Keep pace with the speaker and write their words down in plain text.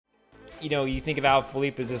you think of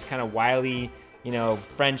Alaphilippe as this kind of wily,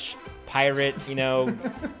 French pirate,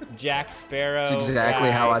 Jack Sparrow. That's exactly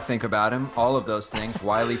guy. how I think about him. All of those things.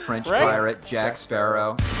 Wily French Right? pirate, Jack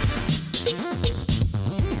Sparrow.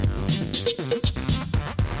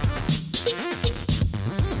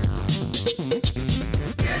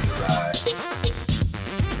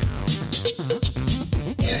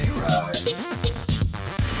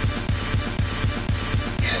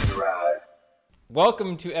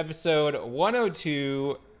 Welcome to episode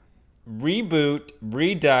 102, Reboot,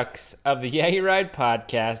 Redux of the Yagi Ride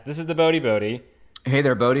podcast. This is the Boedi. Hey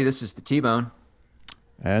there, Boedi. This is the T-Bone.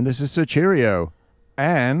 And this is Sir Cheerio.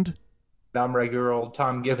 And I'm regular old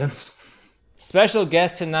Tom Gibbons. Special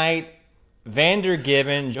guest tonight,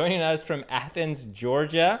 Vandergibbon, joining us from Athens,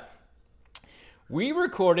 Georgia. We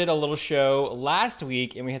recorded a little show last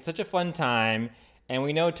week, and we had such a fun time. And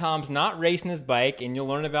we know Tom's not racing his bike, and you'll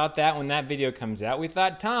learn about that when that video comes out. We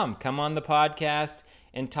thought, Tom, come on the podcast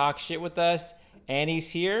and talk shit with us. And he's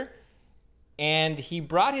here. And he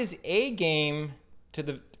brought his A game to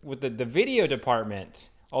the video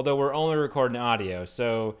department, although we're only recording audio.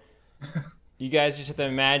 So you guys just have to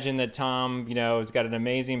imagine that Tom, has got an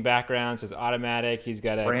amazing background. Says automatic. He's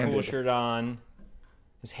got a cool shirt on.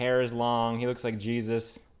 His hair is long. He looks like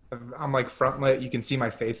Jesus. I'm like front lit. You can see my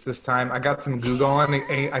face this time. I got some Google on.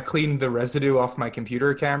 I cleaned the residue off my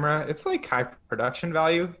computer camera. It's like high production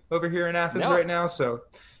value over here in Athens right now. So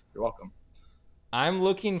you're welcome. I'm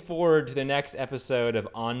looking forward to the next episode of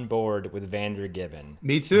On Board with Vandergibbon.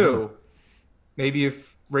 Me too. Maybe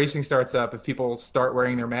if racing starts up, if people start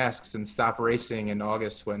wearing their masks and stop racing in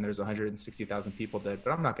August when there's 160,000 people dead.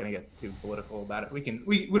 But I'm not going to get too political about it. We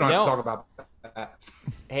don't have to talk about that.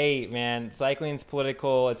 Hey, man, cycling's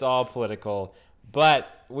political. It's all political. But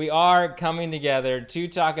we are coming together to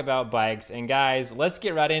talk about bikes. And guys, let's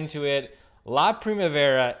get right into it. La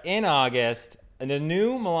Primavera in August, and a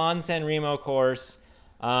new Milan Sanremo course.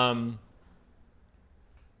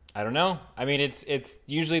 I don't know. I mean, it's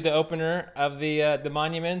usually the opener of the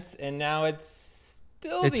monuments, and now it's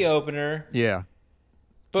still the opener. Yeah.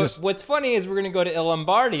 But what's funny is we're going to go to Il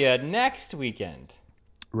Lombardia next weekend.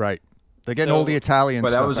 Right. They're getting all the Italian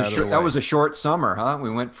stuff out of the way. That was a short summer, huh?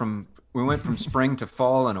 We went from spring to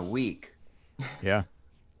fall in a week. Yeah.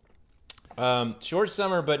 Short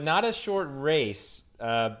summer, but not a short race.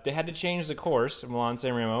 They had to change the course of Milan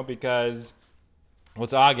Sanremo because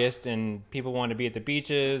it's August and people want to be at the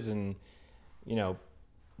beaches and,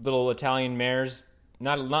 little Italian mares,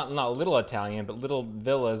 not little Italian, but little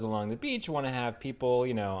villas along the beach want to have people,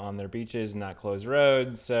 on their beaches and not close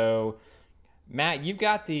roads. So, Matt, you've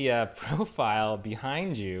got the profile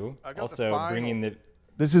behind you. I got also the bringing the.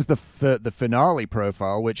 This is the finale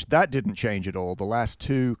profile, which that didn't change at all. The last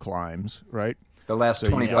two climbs, right? The last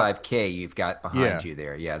 25K you've got behind you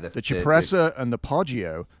there. Yeah. The Cipressa and the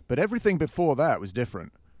Poggio, but everything before that was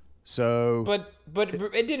different. So. But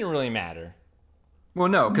it didn't really matter. Well,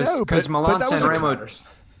 no, because Milan Sanremo.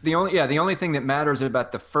 The only thing that matters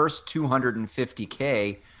about the first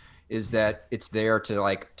 250K is that it's there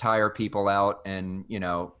to tire people out and,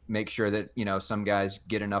 make sure that, some guys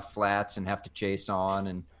get enough flats and have to chase on,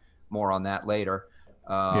 and more on that later.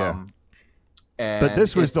 Yeah. And but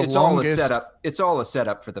this was the longest. It's all a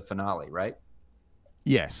setup for the finale, right?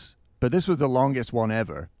 Yes. But this was the longest one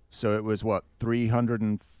ever. So it was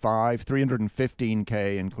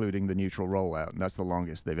 315K, including the neutral rollout. And that's the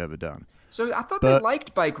longest they've ever done. So I thought they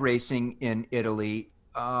liked bike racing in Italy.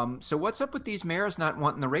 So what's up with these mares not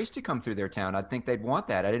wanting the race to come through their town? I think they'd want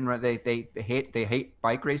that. I didn't. They hate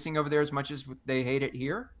bike racing over there as much as they hate it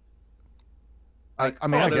here. I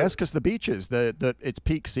guess because the beaches, that it's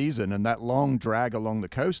peak season and that long drag along the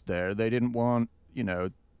coast there, they didn't want.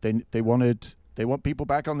 They want people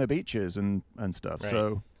back on their beaches and stuff. Right.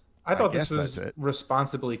 So I thought this was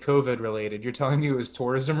responsibly COVID related. You're telling me it was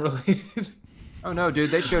tourism related? Oh no,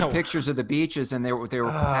 dude! They showed pictures of the beaches, and they were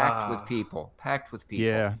packed with people.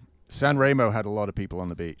 Yeah, Sanremo had a lot of people on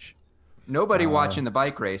the beach. Nobody watching the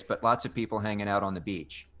bike race, but lots of people hanging out on the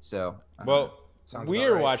beach. So we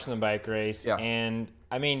were watching the bike race, and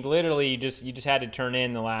I mean, literally, you just had to turn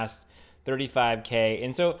in the last 35K,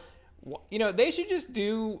 and so they should just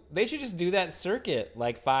do that circuit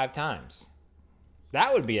 5 times.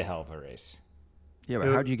 That would be a hell of a race. Yeah,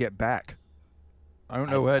 but how do you get back? I don't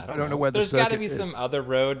know where the circuit is. There's got to be some other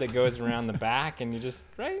road that goes around the back, and you just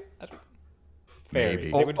ferries. Maybe.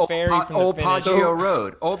 They would ferry from Old the finish. Poggio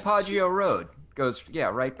Road. Old Poggio Road goes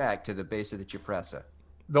right back to the base of the Cipressa.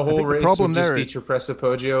 The whole race would just be Cipressa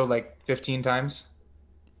Poggio 15 times.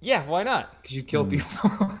 Yeah, why not? Because you kill people.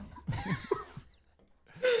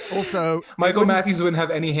 Also, Michael Matthews wouldn't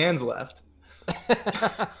have any hands left.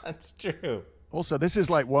 That's true. Also, this is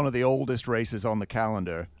like one of the oldest races on the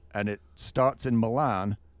calendar, and it starts in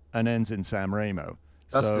Milan and ends in Sanremo.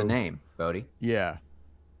 That's the name, Boedi. Yeah.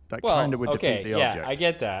 That kind of would defeat the object. Yeah, I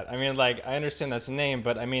get that. I mean, like, I understand that's the name,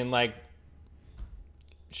 but I mean, like,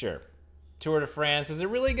 sure. Tour de France. Does it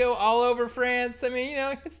really go all over France? I mean, you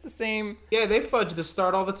know, it's the same. Yeah, they fudge the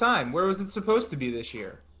start all the time. Where was it supposed to be this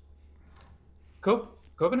year?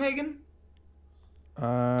 Copenhagen?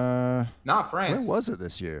 Not France. Where was it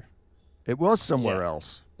this year? It was somewhere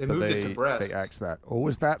else. They moved it to Brest. They axed that. Or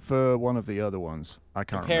was that for one of the other ones? I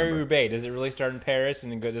can't remember. Paris-Roubaix. Does it really start in Paris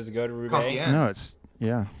and does it go to Roubaix? Compiègne. No, it's,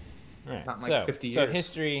 yeah. All right. Not in like 50 years. So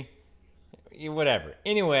history, whatever.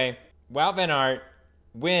 Anyway, Wout Van Aert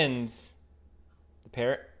wins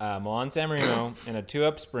the Milan Sanremo in a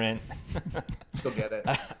 2-up sprint. He'll get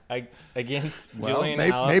it. Against Well, Julian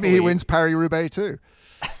maybe he wins Paris-Roubaix too.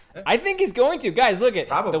 I think he's going to. Guys, look at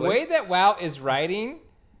Probably. the way that Wout is riding.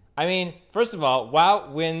 I mean, first of all,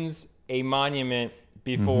 Wout wins a monument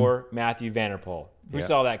before Matthew Van Der Poel. Who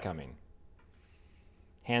saw that coming?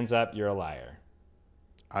 Hands up, you're a liar.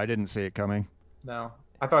 I didn't see it coming. No.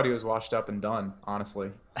 I thought he was washed up and done,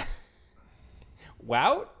 honestly.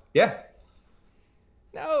 Wout? Yeah.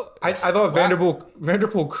 No. I thought Van der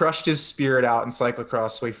Poel crushed his spirit out in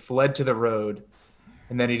cyclocross, so he fled to the road.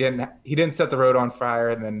 And then he didn't set the road on fire,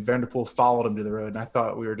 and then Van der Poel followed him to the road, and I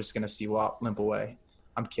thought we were just going to see Wout limp away.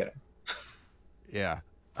 I'm kidding. Yeah.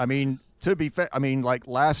 I mean, to be fair, I mean, like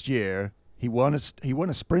last year, he won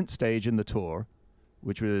a sprint stage in the Tour,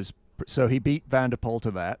 which was so he beat Van der Poel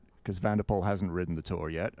to that because Van der Poel hasn't ridden the Tour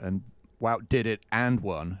yet, and Wout did it and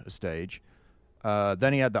won a stage.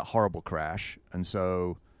 Then he had that horrible crash, and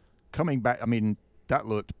so coming back, I mean, that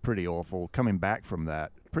looked pretty awful. Coming back from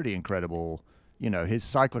that, pretty incredible. You know, his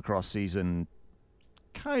cyclocross season,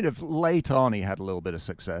 kind of late on, he had a little bit of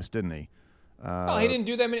success, didn't he? Well, he didn't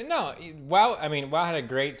do that many. No, Wout had a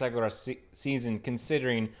great cyclocross season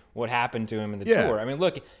considering what happened to him in the Tour. I mean,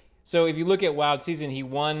 look. So if you look at Wout's season, he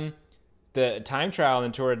won the time trial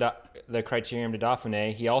in the Tour, the Criterium de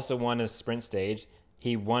Dauphiné. He also won a sprint stage.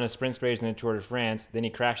 He won a sprint stage in the Tour de France. Then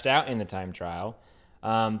he crashed out in the time trial.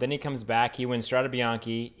 Then he comes back. He wins Strade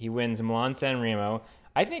Bianche. He wins Milan Sanremo.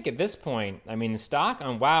 I think at this point, I mean, the stock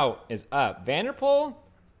on Wout is up. Van der Poel,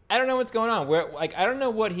 I don't know what's going on. I don't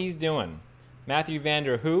know what he's doing. Matthew Van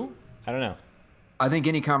Der who? I don't know. I think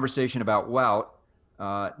any conversation about Wout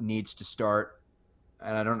needs to start,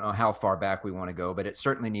 and I don't know how far back we want to go, but it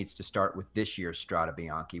certainly needs to start with this year's Strade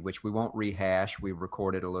Bianche, which we won't rehash. We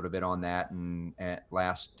recorded a little bit on that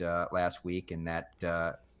last week, and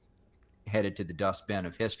that headed to the dustbin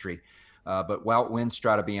of history. But Wout wins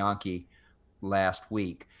Strade Bianche last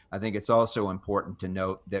week. I think it's also important to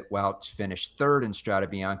note that Wout's finished third in Strade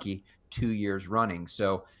Bianche 2 years running.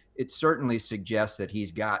 So it certainly suggests that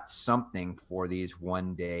he's got something for these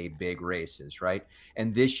one-day big races, right?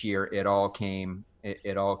 And this year it all came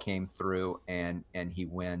through, and he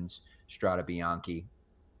wins Strade Bianche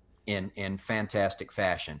in fantastic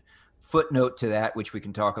fashion. Footnote to that, which we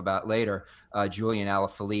can talk about later, Julian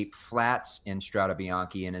Alaphilippe flats in Strade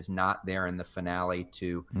Bianche and is not there in the finale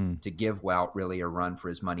to give Wout really a run for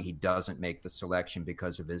his money. He doesn't make the selection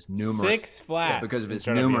because of his numerous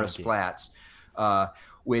flats,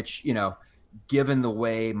 which, you know, given the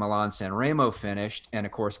way Milan Sanremo finished, and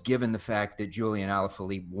of course, given the fact that Julian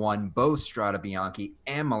Alaphilippe won both Strade Bianche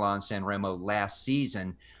and Milan Sanremo last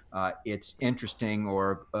season, it's interesting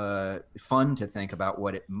or fun to think about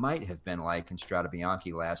what it might have been like in Strade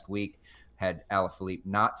Bianche last week had Alaphilippe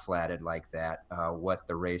not flatted like that, what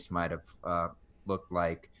the race might have looked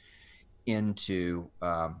like into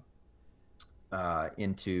the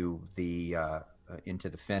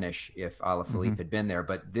finish if Alaphilippe had been there.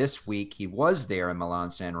 But this week he was there in Milan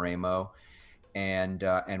Sanremo, and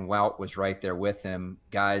Wout was right there with him.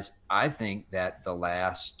 Guys, I think that the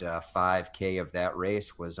last 5K of that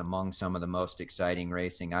race was among some of the most exciting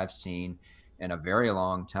racing I've seen in a very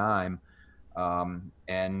long time.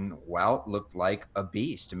 And Wout looked like a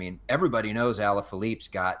beast. I mean, everybody knows Alaphilippe's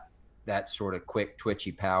got that sort of quick,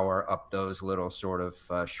 twitchy power up those little sort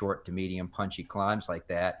of short to medium punchy climbs like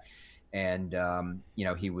that. And, you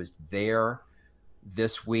know, he was there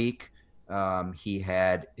this week. He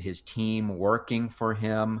had his team working for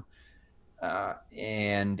him,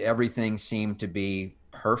 and everything seemed to be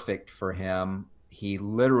perfect for him. He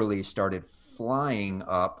literally started flying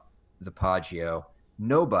up the Poggio.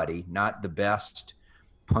 Nobody, not the best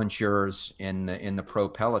punchers in the pro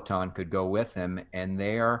peloton, could go with him, and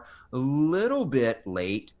they're a little bit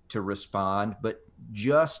late to respond, but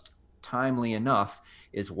just timely enough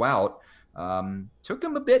is Wout Took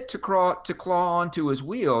him a bit to claw onto his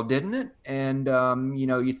wheel, didn't it? And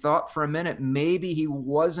you thought for a minute maybe he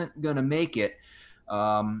wasn't going to make it,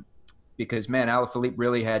 because man, Alaphilippe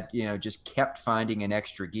really had just kept finding an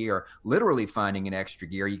extra gear, literally finding an extra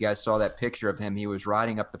gear. You guys saw that picture of him. He was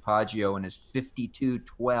riding up the Poggio in his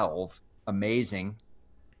 52.12. Amazing.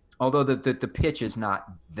 Although the pitch is not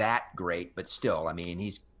that great, but still, I mean,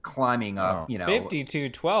 he's climbing up.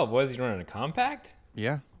 52.12. Was he running a compact?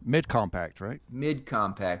 Yeah, mid-compact, right?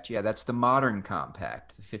 Mid-compact, yeah. That's the modern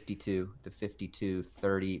compact, the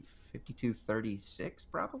 52.30, 52.36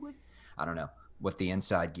 probably. I don't know what the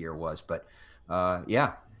inside gear was, but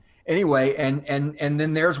yeah. Anyway, and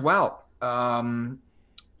then there's Wout.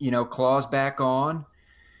 Claws back on,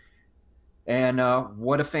 and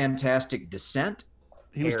what a fantastic descent.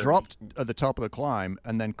 He was dropped at the top of the climb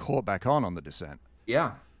and then caught back on the descent.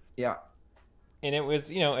 Yeah. And it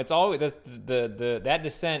was, it's always that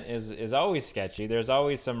descent is always sketchy. There's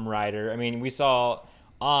always some rider. I mean, we saw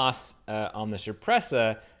Oss on the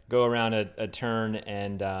Sorpresa go around a turn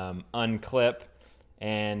and unclip,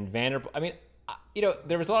 and Vanderpoel. I mean,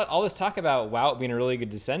 there was all this talk about Wout being a really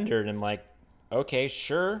good descender, and I'm like, okay,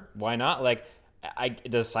 sure, why not? Like,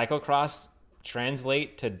 does cyclocross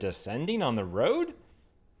translate to descending on the road?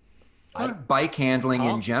 Bike handling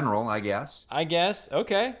in general, I guess.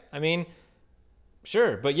 Okay. I mean,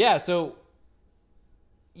 sure, but yeah. So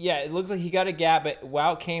yeah, it looks like he got a gap, but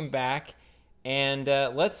Wout came back, and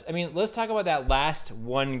let's talk about that last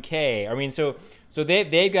 1K. I mean, so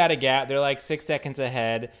they've got a gap. They're like 6 seconds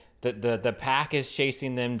ahead. The pack is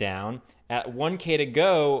chasing them down. At 1K to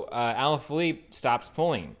go, Alaphilippe stops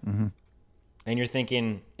pulling, and you're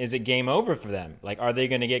thinking, is it game over for them? Like, are they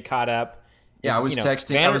going to get caught up? Yeah, I was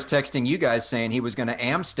texting you guys saying he was going to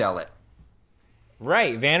Amstel it.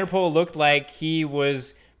 Right. Vanderpoel looked like he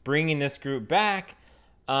was bringing this group back.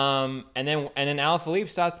 And then Alaphilippe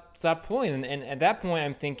stopped pulling. And at that point,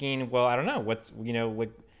 I'm thinking, well, I don't know.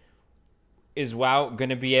 Is Wout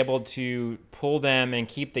going to be able to pull them and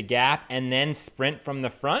keep the gap and then sprint from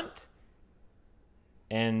the front?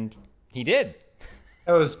 And he did.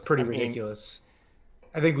 That was pretty ridiculous.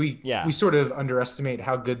 I think we sort of underestimate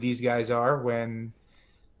how good these guys are when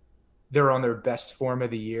they're on their best form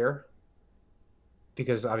of the year,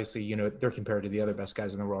 because obviously, they're compared to the other best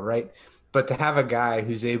guys in the world, right? But to have a guy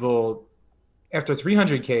who's able, after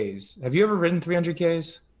 300 Ks, have you ever ridden 300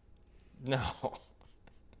 Ks? No.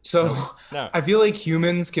 So no. I feel like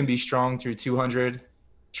humans can be strong through 200.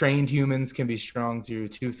 Trained humans can be strong through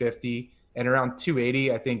 250. And around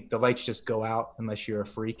 280, I think the lights just go out unless you're a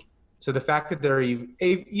freak. So the fact that they're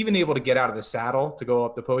even able to get out of the saddle to go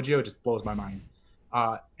up the Poggio just blows my mind.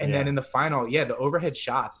 Then in the final, the overhead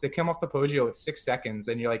shots, they come off the Poggio at 6 seconds,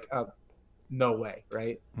 and you're like, oh, no way,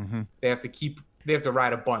 right? Mm-hmm. They have to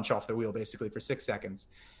ride a bunch off the wheel basically for 6 seconds.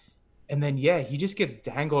 And then, he just gets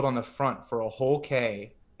dangled on the front for a whole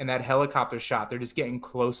K, and that helicopter shot, they're just getting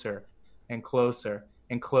closer and closer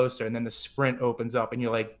and closer. And then the sprint opens up, and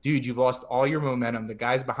you're like, dude, you've lost all your momentum. The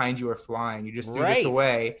guys behind you are flying. You just threw this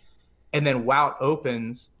away. And then Wout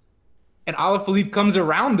opens, and Alaphilippe comes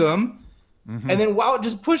around him, and then Wout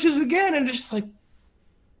just pushes again, and it's just like,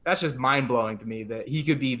 that's just mind-blowing to me that he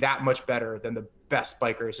could be that much better than the best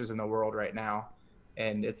bike racers in the world right now.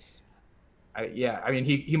 And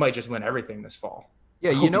he might just win everything this fall.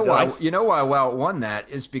 Yeah, you know why Wout won that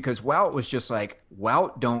is because Wout was just like,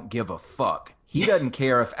 Wout don't give a fuck. He doesn't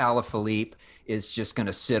care if Alaphilippe is just going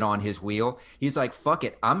to sit on his wheel. He's like, fuck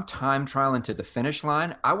it. I'm time trialing to the finish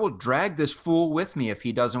line. I will drag this fool with me if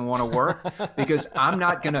he doesn't want to work because I'm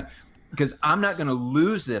not going to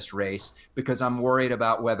lose this race because I'm worried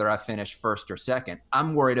about whether I finish first or second.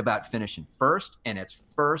 I'm worried about finishing first, and it's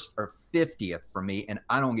first or 50th for me, and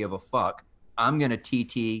I don't give a fuck. I'm going to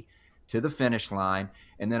TT to the finish line,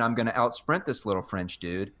 and then I'm going to outsprint this little French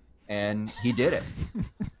dude, and he did it.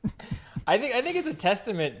 I think it's a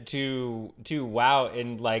testament to Wout,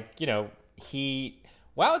 and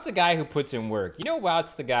Wout's the guy who puts in work.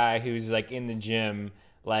 Wout's the guy who's like in the gym,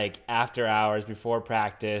 like after hours before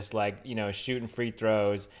practice, shooting free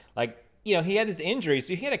throws. He had this injury,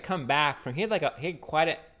 so he had to come back he had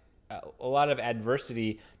quite a lot of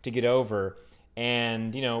adversity to get over,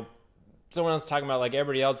 and someone else talking about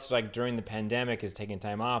everybody else during the pandemic is taking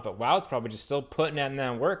time off, but Wout's probably just still putting in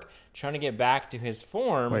that work, trying to get back to his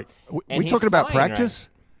form. Wait, we talking about practice?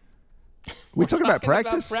 Right? We talking about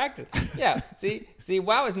practice? Yeah. See,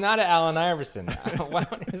 Wout is not an Allen Iverson.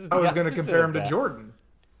 I was going to compare him to Jordan.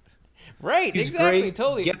 Right. He's exactly. Great,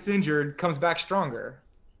 totally. Gets injured, comes back stronger.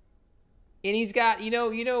 And he's got,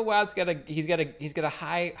 Wout's got a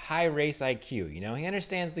high race IQ. He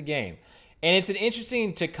understands the game. And it's an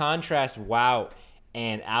interesting to contrast Wout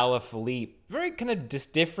and Alaphilippe. Very kind of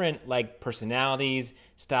just different like personalities,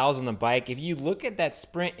 styles on the bike. If you look at that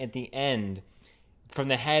sprint at the end from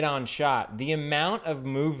the head-on shot, the amount of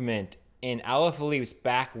movement in Alaphilippe's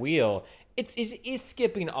back wheel, it's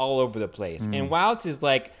skipping all over the place. And Wout's is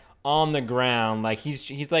like on the ground, like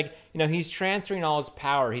he's like, he's transferring all his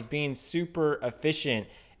power. He's being super efficient.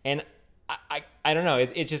 And I don't know.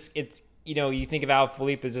 It's you think of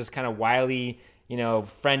Alaphilippe as this kind of wily,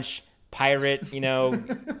 French pirate,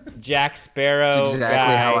 Jack Sparrow. That's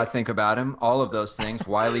exactly guy. how I think about him. All of those things: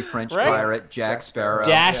 wily French pirate, Jack Sparrow,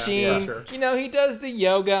 dashing. Yeah, sure. He does the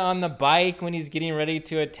yoga on the bike when he's getting ready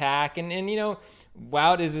to attack, and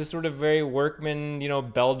Wout is this sort of very workman,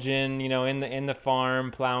 Belgian, in the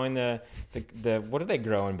farm plowing the what do they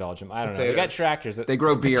grow in Belgium? I don't know. They got tractors. They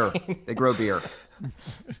grow beer. They grow beer.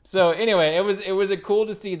 So anyway, it was a cool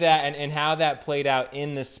to see that and how that played out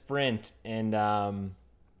in the sprint, and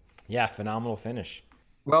phenomenal finish.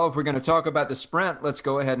 Well, if we're going to talk about the sprint, let's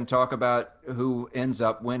go ahead and talk about who ends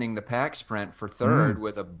up winning the pack sprint for third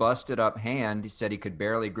with a busted up hand. He said he could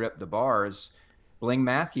barely grip the bars. Bling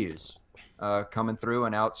Matthews coming through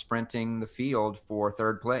and out sprinting the field for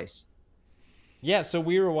third place. Yeah, so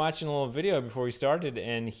we were watching a little video before we started,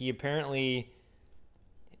 and he apparently,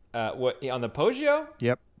 on the Poggio?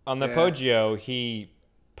 Yep. On the Poggio, he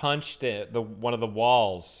punched the one of the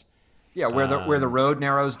walls. Yeah, where the road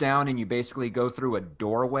narrows down and you basically go through a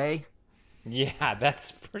doorway. Yeah,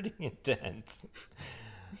 that's pretty intense.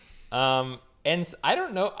 And I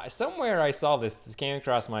don't know, somewhere I saw this came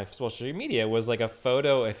across my social media, was like a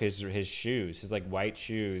photo of his shoes, his like white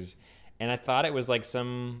shoes, and I thought it was like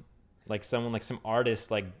some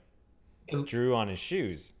artist like drew on his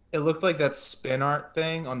shoes. It looked like that spin art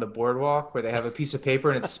thing on the boardwalk where they have a piece of paper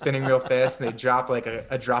and it's spinning real fast and they drop like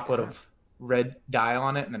a droplet of red dye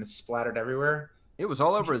on it and then it's splattered everywhere. It was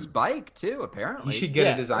all over his bike too, apparently. He should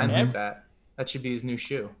get a design like that. That should be his new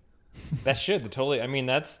shoe. That should totally. I mean,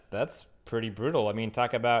 that's pretty brutal. I mean,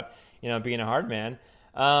 talk about being a hard man.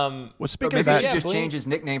 Well, speaking of that, that, just change his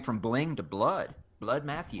nickname from Bling to Blood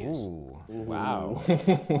Matthews. Ooh,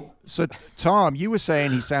 wow. So Tom, you were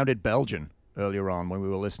saying he sounded Belgian earlier on when we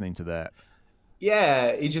were listening to that.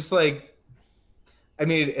 Yeah, he just like, I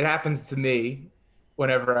mean, it happens to me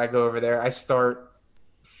whenever I go over there. I start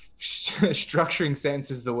structuring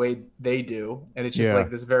sentences the way they do, and it's just like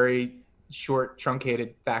this very short,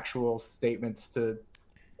 truncated, factual statements to.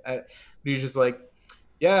 He's just like,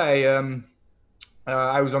 I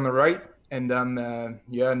was on the right, and and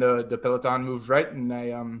the peloton moved right, and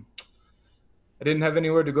I didn't have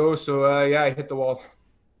anywhere to go, so I hit the wall.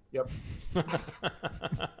 Yep.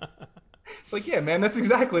 It's like, yeah, man, that's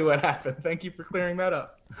exactly what happened. Thank you for clearing that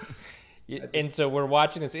up. And so we're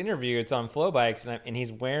watching this interview. It's on Flow Bikes, and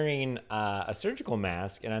he's wearing a surgical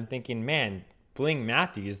mask, and I'm thinking, man, Bling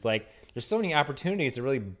Matthews, like, there's so many opportunities to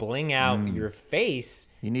really bling out your face,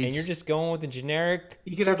 and you're just going with a generic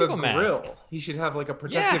he could surgical have a mask. grill. He should have like a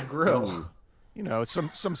protective grill. Some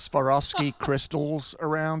Swarovski crystals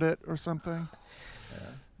around it or something.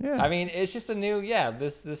 Yeah. I mean, it's just a new.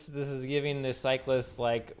 This is giving the cyclists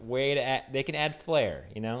like way to they can add flair.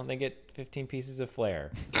 They get 15 pieces of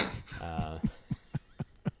flair.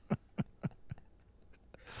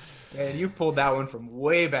 Man, you pulled that one from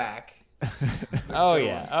way back. Oh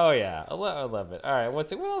yeah. I love it. All right,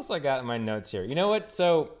 what else I got in my notes here? You know what?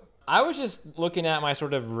 So I was just looking at my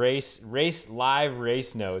sort of live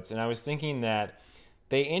race notes, and I was thinking that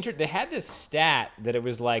they had this stat that it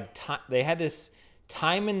was like they had this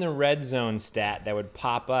time in the red zone stat that would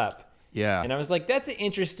pop up. Yeah. And I was like, that's an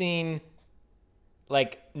interesting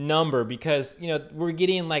like number, because we're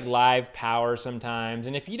getting like live power sometimes,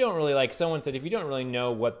 and if you don't really, like someone said, if you don't really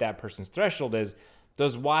know what that person's threshold is,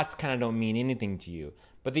 those watts kind of don't mean anything to you.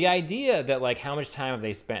 But the idea that like how much time have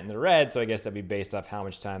they spent in the red, so I guess that'd be based off how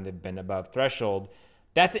much time they've been above threshold,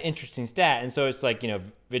 that's an interesting stat. And so it's like,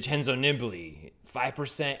 Vincenzo Nibali,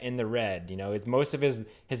 5% in the red, it's most of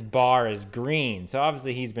his bar is green, so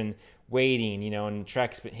obviously he's been waiting, and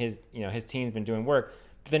Trek's his team's been doing work.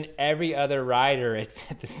 But then every other rider, it's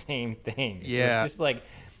at the same thing. So it's just like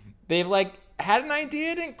they've like had an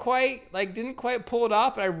idea, didn't quite pull it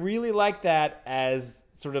off. But I really like that as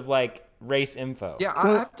sort of like race info. Yeah, I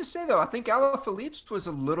have to say though, I think Alaphilippe's was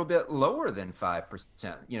a little bit lower than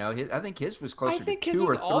 5%. I think his was closer to 2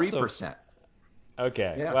 or 3%.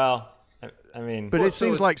 Okay, yeah. Well, I mean, but it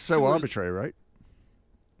seems like so arbitrary, right?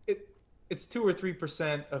 It's 2 or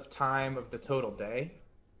 3% of time of the total day.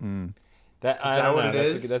 Is that what it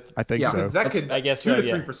is? I think so. That could, I guess 2 so, to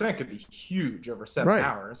 3% could be huge over 7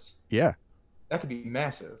 hours. Yeah. That could be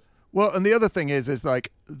massive. Well, and the other thing is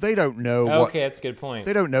like they don't know. Okay, that's a good point.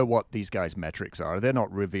 They don't know what these guys' metrics are. They're not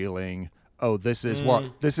revealing. Oh, this is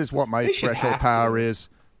what my threshold power is.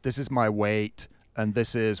 This is my weight, and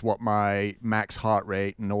this is what my max heart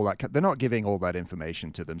rate and all that. They're not giving all that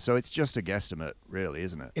information to them, so it's just a guesstimate, really,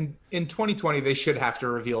 isn't it? In 2020, they should have to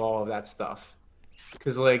reveal all of that stuff,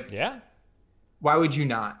 because why would you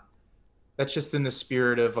not? That's just in the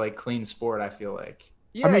spirit of like clean sport. I feel like.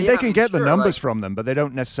 Yeah, they can get the numbers from them, but they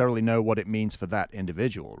don't necessarily know what it means for that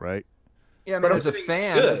individual, right? Yeah, I mean, as a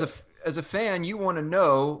fan, you want to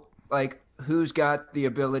know like who's got the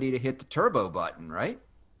ability to hit the turbo button, right?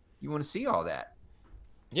 You want to see all that.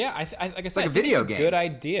 Yeah, like I said, like a video game. Good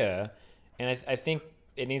idea, and I think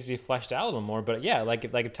it needs to be fleshed out a little more. But yeah, like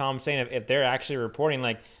if Tom's saying, if they're actually reporting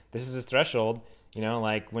like this is his threshold,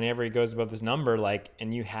 like whenever he goes above this number, like,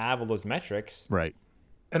 and you have all those metrics, right?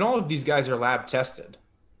 And all of these guys are lab tested.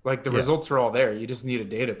 Like the results are all there. You just need a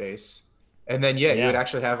database. And then, you would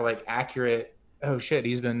actually have like accurate, oh shit,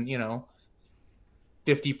 he's been, 50%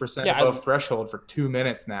 above threshold for 2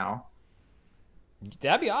 minutes now.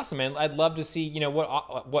 That'd be awesome, man. I'd love to see,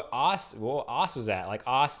 what Oss was at. Like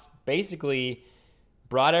Oss basically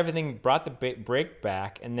brought the brake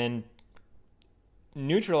back and then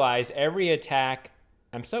neutralized every attack.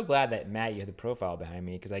 I'm so glad that, Matt, you have the profile behind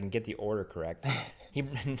me because I can get the order correct.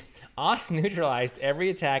 Oss neutralized every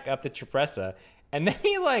attack up to Cipressa, and then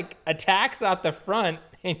he like attacks out the front,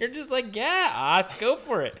 and you're just like, yeah, Oss, go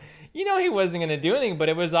for it. He wasn't going to do anything, but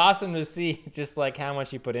it was awesome to see just like how much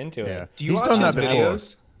he put into it. Do you watch his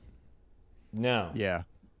videos? No. Yeah.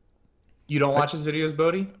 You don't watch his videos,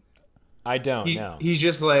 Boedi? I don't, no. He's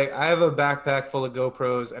just like, I have a backpack full of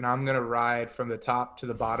GoPros, and I'm going to ride from the top to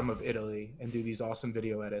the bottom of Italy and do these awesome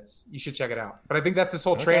video edits. You should check it out. But I think that's his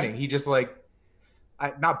whole training. He just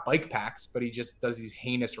not bike packs, but he just does these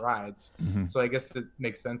heinous rides. Mm-hmm. So I guess it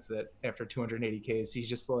makes sense that after 280 Ks, he's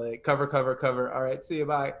just like, cover. All right, see you,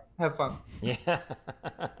 bye. Have fun. Yeah.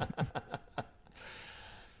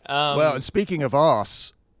 Well, and speaking of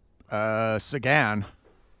Oss, Sagan,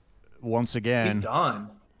 once again.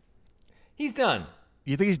 He's done.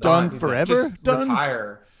 You think he's done forever? Just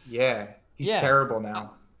retire. Yeah. He's terrible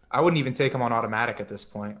now. I wouldn't even take him on automatic at this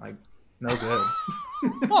point. Like, no good.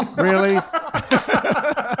 Really?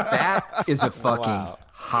 That is a fucking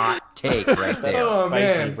hot take right there. Oh,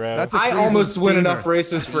 spicy, man. Bro. I almost win enough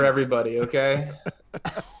races for everybody, okay?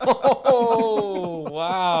 Oh,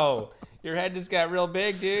 wow. Your head just got real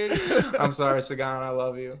big, dude. I'm sorry, Sagan. I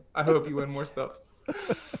love you. I hope you win more stuff.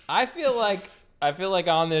 I feel like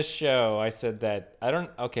on this show, I said that I'm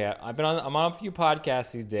on a few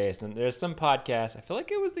podcasts these days, and there's some podcasts. I feel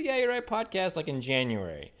like it was the Yeah You're Right podcast, like in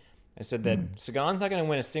January. I said that Sagan's not going to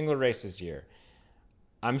win a single race this year.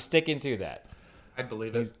 I'm sticking to that. I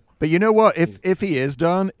believe it. But you know what? If he is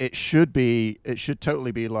done, it should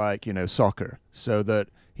totally be like, soccer, so that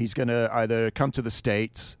he's going to either come to the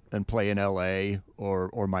States and play in LA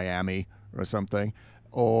or Miami or something,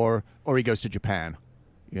 or he goes to Japan.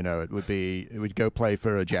 It would go play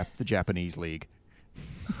for the Japanese league.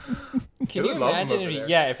 Can you imagine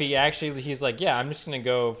if he's like, I'm just going to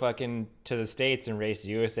go fucking to the States and race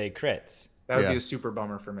USA crits. That would be a super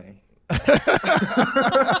bummer for me.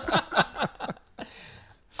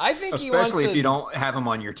 I think especially if you don't have him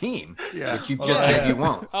on your team, which you just said you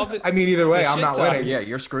won't. I mean, either way, I'm not winning. Yeah,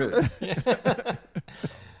 you're screwed.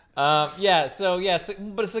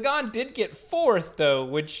 But Sagan did get fourth though,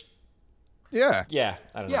 which I don't know. Yeah,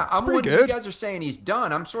 I'm wondering. You guys are saying he's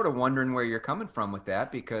done. I'm sort of wondering where you're coming from with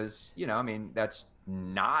that because that's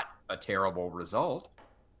not a terrible result.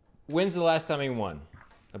 When's the last time he won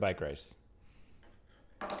a bike race?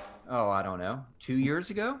 Oh, I don't know. 2 years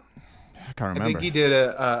ago? I can't remember. I think he did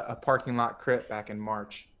a parking lot crit back in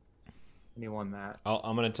March, and he won that.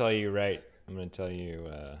 I'm going to tell you right. I'm going to tell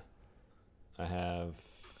you I have,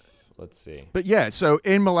 let's see. But so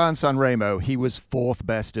in Milan Sanremo, he was fourth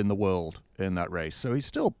best in the world in that race, so he's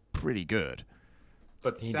still pretty good.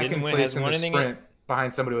 But second place in the sprint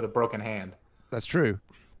behind somebody with a broken hand. That's true.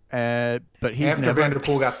 But he's after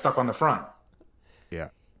Vanderpoel got stuck on the front. Yeah.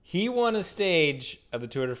 He won a stage of the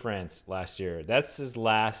Tour de France last year. That's his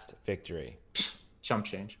last victory. Chump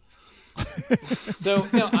change. So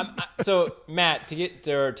Matt, to get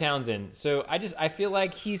to Townsend. So I feel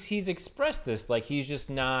like he's expressed this, like he's just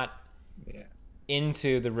not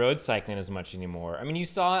into the road cycling as much anymore. I mean, you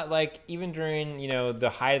saw it like even during the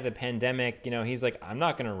height of the pandemic. He's like, I'm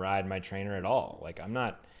not going to ride my trainer at all. Like I'm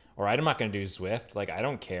not going to do Zwift. Like I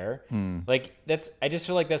don't care. Like I just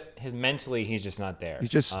feel like that's his mentally. He's just not there.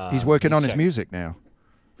 He's working on his music now.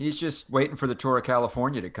 He's just waiting for the Tour of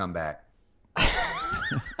California to come back.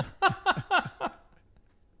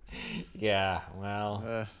 Yeah,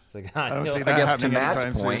 well, Sagan. I don't see that I guess to happening Matt's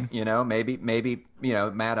anytime point, soon. maybe,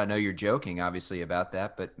 Matt, I know you're joking, obviously, about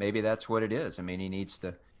that, but maybe that's what it is. I mean, he needs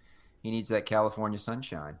that California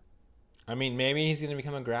sunshine. I mean, maybe he's going to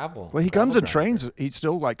become a gravel. Well, he gravel comes and grinder. trains. He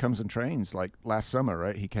still comes and trains. Like last summer,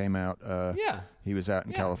 right? He came out. Yeah. He was out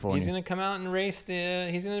in California. He's going to come out and race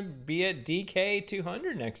he's going to be at DK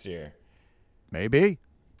 200 next year. Maybe.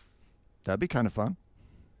 That'd be kind of fun.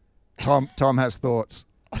 Tom has thoughts.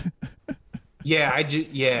 Yeah,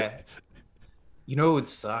 You know what would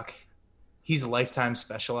suck? He's lifetime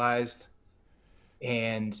specialized,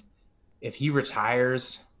 and if he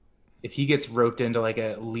retires, if he gets roped into like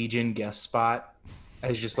a Legion guest spot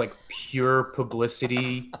as just like pure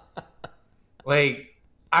publicity, like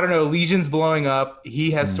I don't know, Legion's blowing up.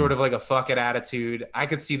 He has sort of like a fuck it attitude. I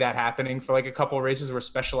could see that happening for like a couple of races where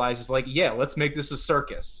Specialized is like, yeah, let's make this a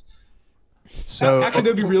circus. So Actually,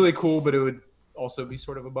 that'd be really cool, but it would also be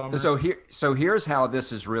sort of a bummer. So here's how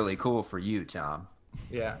this is really cool for you, Tom.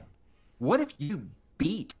 Yeah. What if you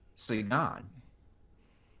beat Sagan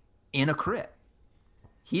in a crit?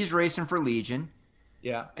 He's racing for Legion.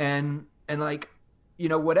 Yeah. And like,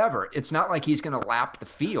 whatever. It's not like he's going to lap the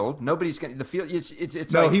field. Nobody's going to the field.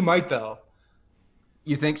 It's No, like, he might though.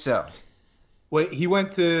 You think so? Wait, he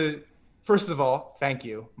went to. First of all, thank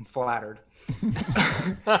you. I'm flattered.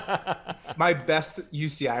 My best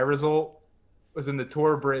UCI result was in the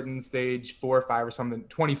Tour of Britain stage 4 or 5 or something,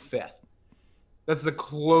 25th. That's the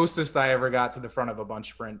closest I ever got to the front of a bunch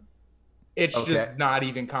sprint. It's just not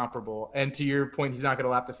even comparable. And to your point, he's not going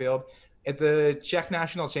to lap the field. At the Czech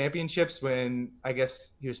National Championships, when I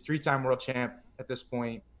guess he was 3-time world champ at this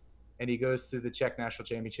point, and he goes to the Czech National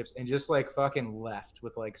Championships and just like fucking left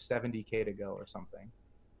with like 70K to go or something.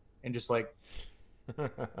 And just like,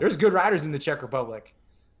 there's good riders in the Czech Republic.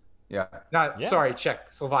 Yeah. Sorry,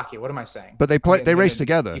 Czechoslovakia. What am I saying? But they race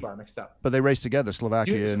together. Stibar mixed up. But they race together,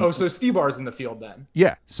 Slovakia. So Stibar's in the field then.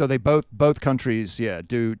 Yeah. So they both countries,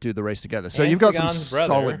 do the race together. So And you've got Sagan's some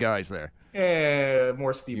brother. solid guys there.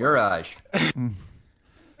 More Stibar. Uraj.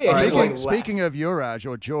 Yeah, Speaking of Uraj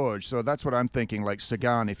or George, so that's what I'm thinking. Like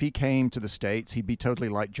Sagan, if he came to the States, he'd be totally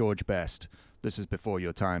like George Best. This is before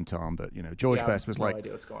your time, Tom, but George Best was no like,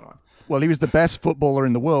 idea what's going on. well, he was the best footballer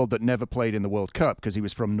in the world that never played in the World Cup because he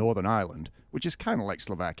was from Northern Ireland, which is kind of like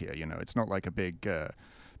Slovakia. It's not like a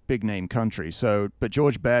big name country. So, but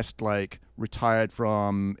George Best like retired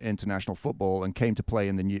from international football and came to play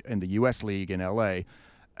in the US League in LA,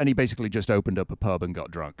 and he basically just opened up a pub and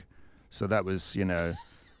got drunk. So that was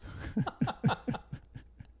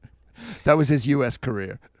that was his US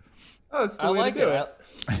career. Oh, that's the way to do it.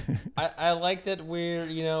 I like that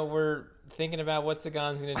we're thinking about what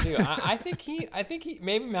Sagan's going to do. I think he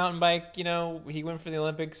maybe mountain bike. He went for the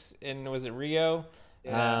Olympics and was it Rio?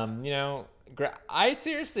 Yeah. I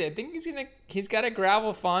think he's got a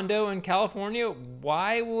gravel fondo in California.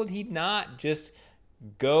 Why would he not just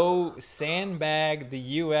go sandbag the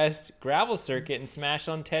U.S. gravel circuit and smash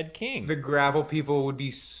on Ted King? The gravel people would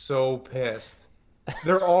be so pissed.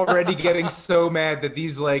 They're already getting so mad that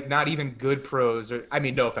these like not even good pros are. I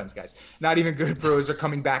mean, no offense, guys. Not even good pros are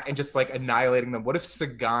coming back and just like annihilating them. What if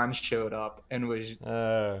Sagan showed up and was?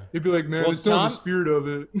 You'd be like, man, it's not the spirit of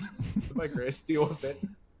it. So my Grace, deal with it.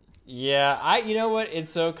 Yeah, you know what?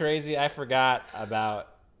 It's so crazy. I forgot about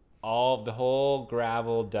the whole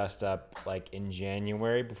gravel dust up like in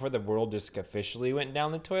January before the world just officially went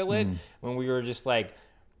down the toilet when we were just like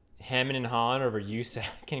hemming and hawing over USAC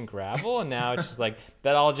and gravel, and now it's just like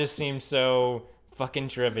that all just seems so fucking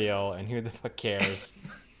trivial, and who the fuck cares?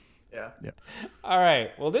 Yeah. All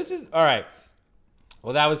right. Well, that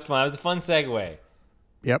was fun. That was a fun segue.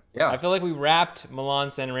 Yep. Yeah. I feel like we wrapped Milan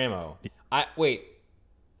Sanremo. I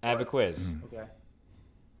have a quiz. Okay.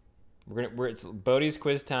 It's Boedi's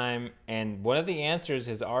quiz time, and one of the answers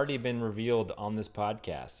has already been revealed on this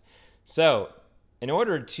podcast. So, in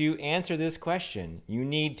order to answer this question, you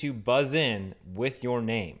need to buzz in with your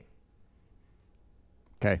name.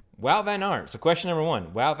 Okay. Wout Van Aert. So question number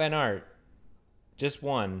 1. Wout Van Aert just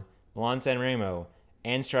won Milan Sanremo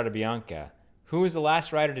and Strade Bianche. Who was the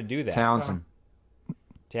last rider to do that? Townsend.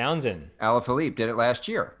 Alaphilippe did it last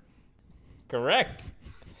year. Correct.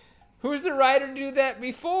 Who's the rider to do that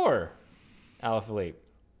before Alaphilippe?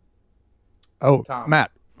 Oh, Tom.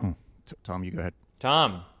 Matt. Tom, you go ahead.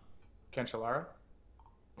 Tom. Cancellara?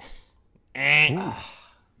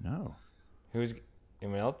 No. Who's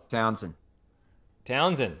anyone else? Townsend.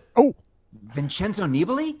 Oh, Vincenzo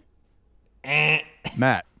Nibali?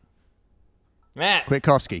 Matt.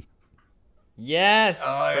 Kwiatkowski. Yes,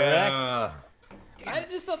 correct. I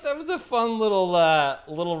just thought that was a fun little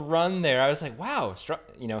run there. I was like, wow,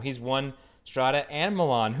 he's won Strade and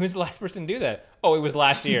Milan. Who's the last person to do that? Oh, it was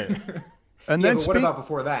last year. And then but what about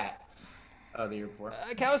before that? The year before.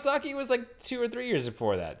 Kawasaki was like 2 or 3 years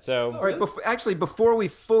before that. So, all right. Before we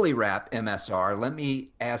fully wrap MSR, let me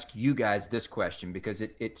ask you guys this question, because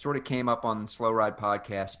it sort of came up on Slow Ride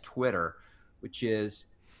Podcast Twitter, which is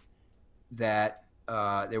that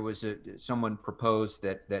there was someone proposed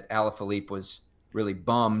that Alaphilippe was really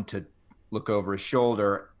bummed to look over his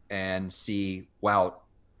shoulder and see Wout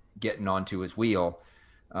getting onto his wheel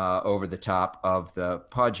over the top of the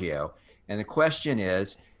Poggio. And the question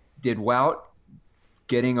is, did Wout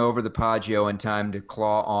getting over the Poggio in time to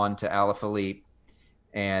claw on to Alaphilippe,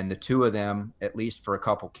 and the two of them, at least for a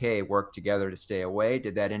couple K, worked together to stay away?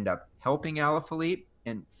 Did that end up helping Alaphilippe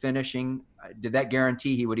in finishing? Did that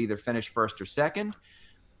guarantee he would either finish first or second?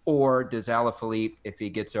 Or does Alaphilippe, if he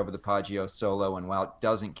gets over the Poggio solo and Wout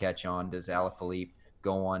doesn't catch on, does Alaphilippe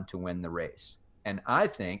go on to win the race? And I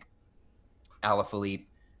think Alaphilippe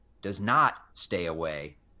does not stay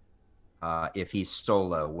away if he's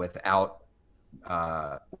solo without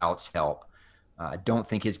Wout's help. I don't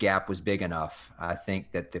think his gap was big enough. I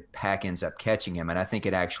think that the pack ends up catching him, and I think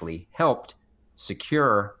it actually helped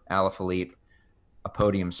secure Alaphilippe a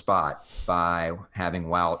podium spot by having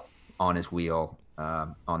Wout on his wheel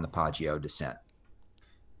on the Poggio descent.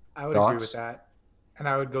 I would agree with that. And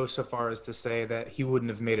I would go so far as to say that he wouldn't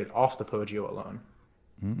have made it off the Poggio alone.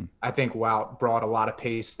 I think Wout brought a lot of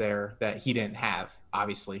pace there that he didn't have,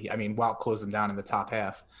 obviously. I mean, Wout closed him down in the top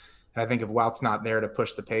half. And I think if Wout's not there to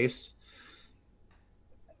push the pace,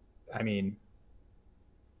 I mean,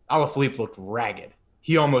 Alaphilippe looked ragged.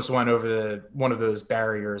 He almost went over one of those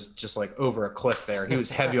barriers, just like over a cliff there. He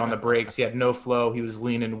was heavy on the brakes. He had no flow. He was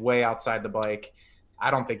leaning way outside the bike.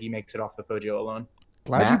 I don't think he makes it off the Poggio alone.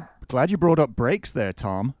 Glad you brought up brakes there,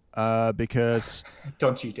 Tom, because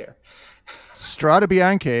don't you dare. Strade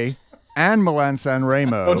Bianche and Milan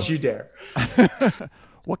Sanremo. Don't you dare.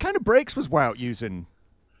 What kind of brakes was Wout using?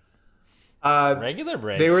 Regular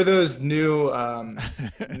brakes. They were those new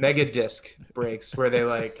mega disc brakes where they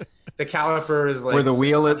like the caliper is like where the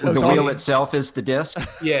wheel itself is the disc.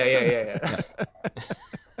 Yeah.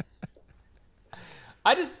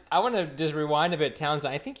 I want to just rewind a bit,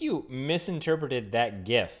 Townsend. I think you misinterpreted that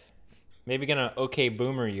GIF. Maybe gonna okay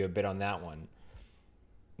boomer you a bit on that one.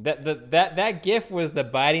 That GIF was the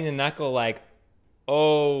biting the knuckle, like,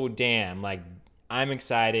 oh damn, like I'm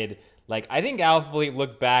excited. Like I think Alaphilippe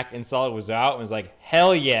looked back and saw it was out and was like,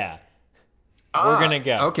 hell yeah, we're gonna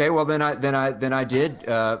go. Okay, well then I did.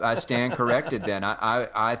 I stand corrected. Then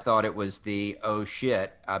I thought it was the oh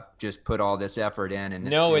shit. I just put all this effort in and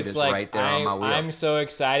no, it's like right there on my wheel. I'm so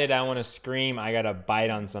excited. I want to scream. I gotta bite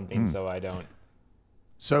on something, so I don't.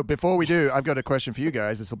 So before we do, I've got a question for you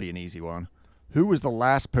guys. This will be an easy one. Who was the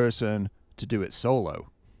last person to do it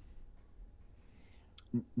solo?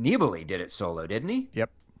 Nibali did it solo, didn't he?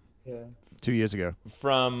 Yep. Yeah. 2 years ago.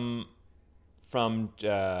 From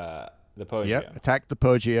the Poggio. Yep. Attacked the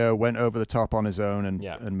Poggio, went over the top on his own,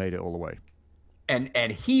 and made it all the way.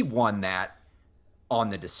 And he won that on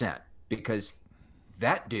the descent because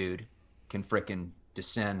that dude can frickin'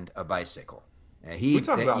 descend a bicycle. We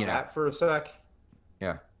talk about that for a sec.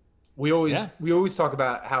 Yeah. We always talk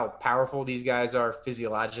about how powerful these guys are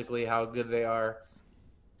physiologically, how good they are.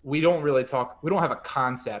 We don't have a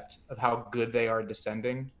concept of how good they are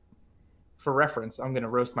descending. For reference, I'm going to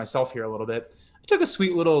roast myself here a little bit. I took a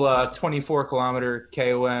sweet little 24-kilometer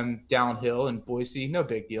KOM downhill in Boise. No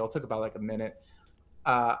big deal. It took about like a minute.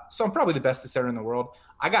 So I'm probably the best descender in the world.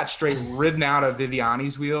 I got straight ridden out of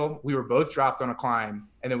Viviani's wheel. We were both dropped on a climb,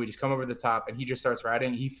 and then we just come over the top, and he just starts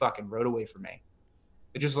riding. He fucking rode away from me.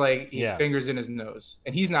 It just like fingers in his nose.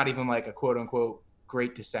 And he's not even like a quote-unquote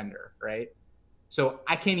great descender, right? So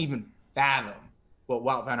I can't even fathom what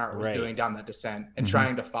Wout Van Aert was doing down that descent and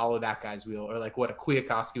trying to follow that guy's wheel, or like what a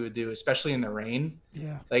Kwiatkowski would do, especially in the rain.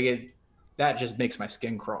 Yeah. Like that just makes my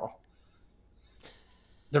skin crawl.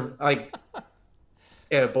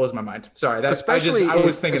 It blows my mind. Sorry. I was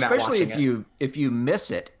thinking that watching especially if you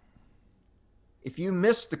miss it. If you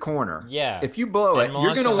miss the corner, if you blow it,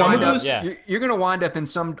 you're gonna wind up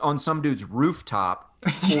on some dude's rooftop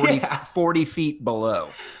 40 feet below.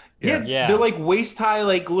 Yeah, they're like waist high,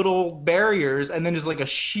 like little barriers, and then just like a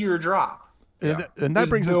sheer drop. And that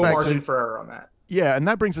brings us back margin for error on that. Yeah, and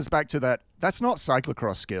that brings us back to that. That's not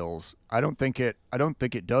cyclocross skills. I don't think it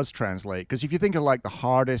does translate, because if you think of like the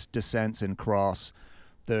hardest descents in cross,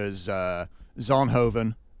 there's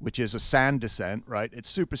Zonhoven, which is a sand descent, right? It's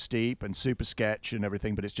super steep and super sketch and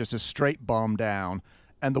everything, but it's just a straight bomb down.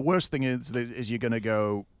 And the worst thing is you're going to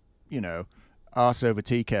go, arse over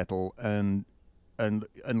tea kettle and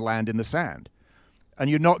land in the sand. And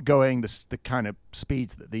you're not going the kind of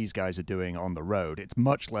speeds that these guys are doing on the road. It's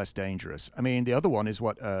much less dangerous. I mean, the other one is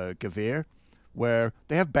Gavir, where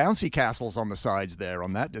they have bouncy castles on the sides there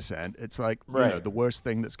on that descent. It's like, the worst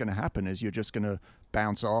thing that's going to happen is you're just going to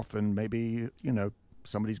bounce off and maybe,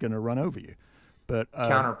 somebody's going to run over you. But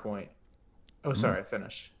counterpoint. Oh, sorry,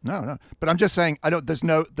 finish. No. But I'm just saying,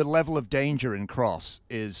 the level of danger in cross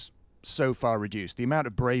is so far reduced. The amount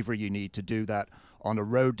of bravery you need to do that on a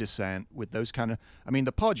road descent with those kind of,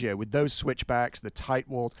 the Poggio with those switchbacks, the tight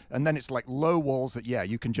walls, and then it's like low walls that,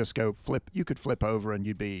 you can just go flip. You could flip over and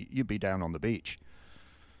you'd be down on the beach.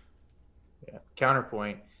 Yeah.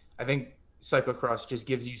 Counterpoint. I think cyclocross just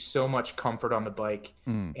gives you so much comfort on the bike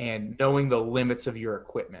and knowing the limits of your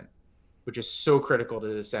equipment, which is so critical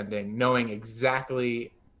to descending, knowing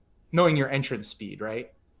your entrance speed,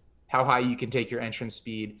 right? How high you can take your entrance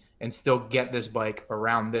speed and still get this bike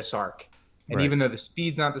around this arc. And even though the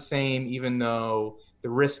speed's not the same, even though the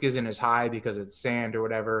risk isn't as high because it's sand or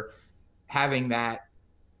whatever, having that,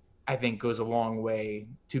 I think, goes a long way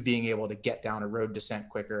to being able to get down a road descent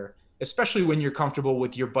quicker, especially when you're comfortable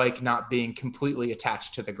with your bike not being completely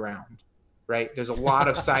attached to the ground, right? There's a lot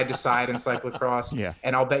of side to side in cyclocross,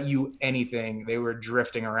 and I'll bet you anything they were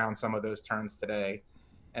drifting around some of those turns today.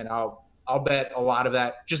 And I'll bet a lot of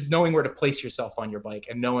that, just knowing where to place yourself on your bike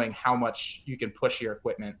and knowing how much you can push your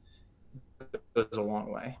equipment goes a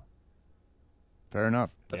long way. Fair enough.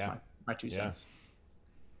 That's my 2 cents.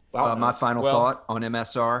 My final thought on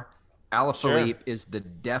MSR, Alaphilippe is the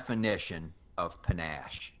definition of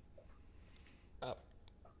panache.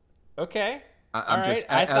 Okay. I'm just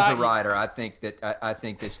as a rider, I think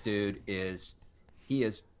this dude is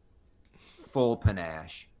full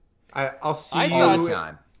panache. I'll see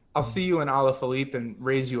you in Alaphilippe and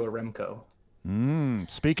raise you a Remco.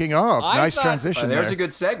 Speaking of, nice transition. There's a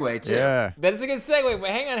good segue too. Yeah, that's a good segue.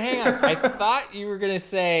 But hang on. I thought you were gonna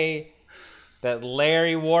say that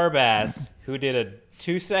Larry Warbass, who did a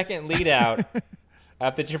 2-second lead out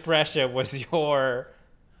at the Ciprescia, was your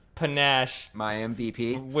panache, my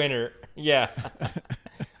MVP winner. Yeah.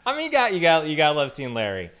 You gotta love seeing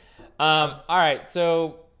Larry. All right,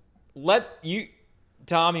 so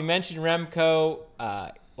Tom, you mentioned Remco.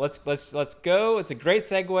 Let's go. It's a great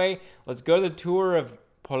segue. Let's go to the Tour of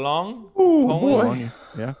Poland. Poland.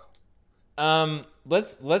 Yeah.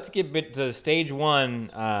 Let's get to stage 1.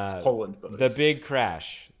 Poland. The big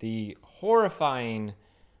crash, the horrifying,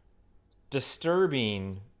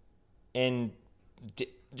 disturbing, and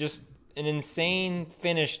just an insane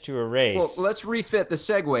finish to a race. Well, let's refit the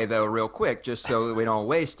segue though, real quick, just so that we don't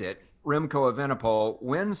waste it. Remco Evenepoel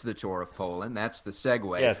wins the Tour of Poland. That's the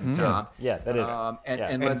segue. Yes, Tom. Yeah, that is.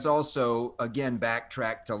 And let's also, again,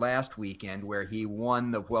 backtrack to last weekend where he won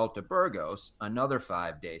the Vuelta Burgos, another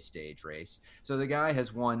 5-day stage race. So the guy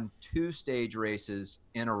has won 2 stage races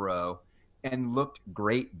in a row and looked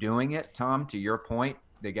great doing it. Tom, to your point,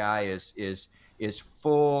 the guy is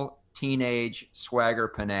full teenage swagger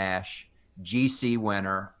panache, GC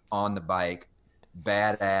winner on the bike,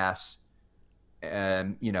 badass.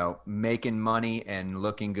 Making money and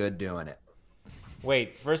looking good doing it.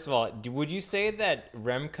 Wait, first of all, would you say that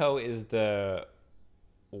Remco is the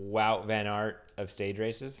Wout Van Aert of stage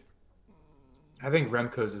races? I think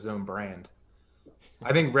Remco's his own brand.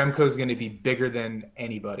 I think Remco's going to be bigger than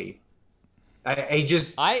anybody.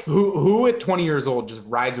 Who at 20 years old just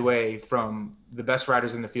rides away from the best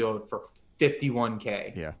riders in the field for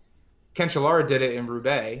 51K? Yeah. Cancellara did it in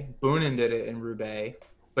Roubaix. Boonen did it in Roubaix.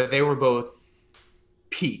 But they were both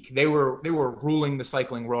peak. They were ruling the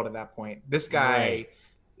cycling world at that point. This guy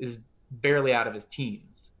is barely out of his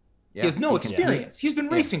teens. Yeah, he has no experience. He's been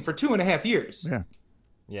racing for 2.5 years.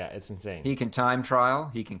 Yeah, it's insane. He can time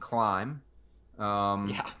trial. He can climb.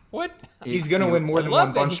 What? He's going to win more than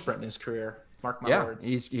one bunch sprint in his career. Mark my words.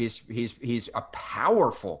 He's a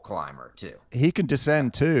powerful climber too. He can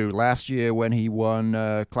descend too. Last year when he won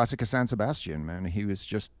Classica San Sebastian, man, he was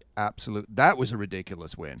just absolute. That was a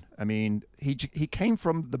ridiculous win. I mean, he came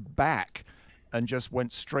from the back and just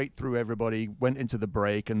went straight through everybody, went into the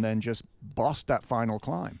break, and then just bossed that final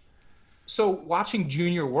climb. So watching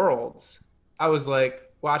Junior Worlds, I was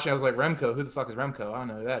like, Remco, who the fuck is Remco? I don't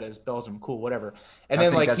know who that is. Belgium, cool, whatever. And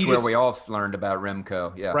I think that's where we all learned about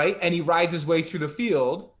Remco. Yeah. Right. And he rides his way through the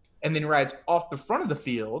field and then he rides off the front of the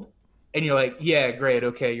field. And you're like, yeah, great.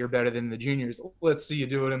 Okay. You're better than the juniors. Let's see you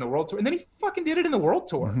do it in the World Tour. And then he fucking did it in the World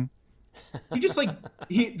Tour. Mm-hmm. He just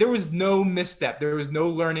there was no misstep. There was no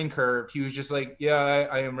learning curve. He was just like, yeah,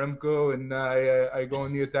 I am Remco and I go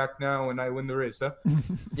in the attack now and I win the race. Huh?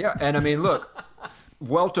 Yeah. And I mean, look,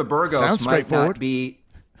 Vuelta Burgos might not be,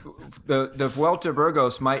 the Vuelta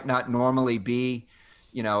Burgos might not normally be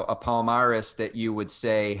a Palmares that you would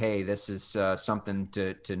say, hey, this is something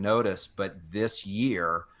to notice. But this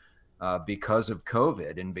year, because of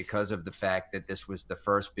COVID and because of the fact that this was the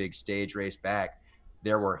first big stage race back,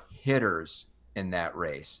 there were hitters in that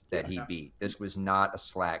race that he beat. This was not a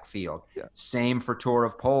slack field. Yeah. Same for Tour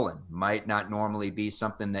of Poland. Might not normally be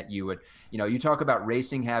something that you would, you talk about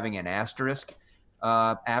racing having an asterisk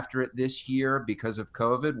after it this year because of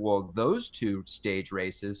COVID. Well, those two stage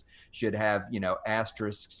races should have,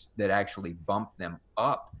 asterisks that actually bump them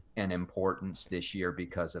up in importance this year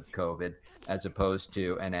because of COVID, as opposed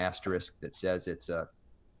to an asterisk that says it's a,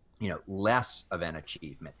 less of an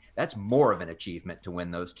achievement. That's more of an achievement to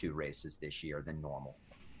win those two races this year than normal.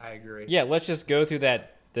 I agree. Yeah, let's just go through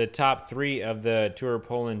the top three of the Tour of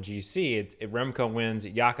Poland GC. Remco wins,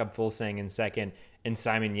 Jakob Fuglsang in second, and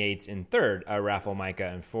Simon Yates in third. Rafael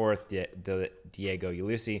Majka in fourth, Diego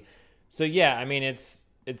Ulissi. So yeah, I mean it's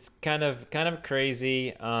kind of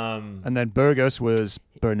crazy. And then Burgos was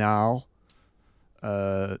Bernal.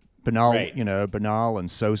 Bernal, right. Bernal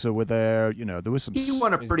and Sosa were there. There was some. He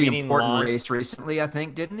won a pretty important race recently, I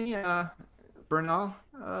think, didn't he? Bernal.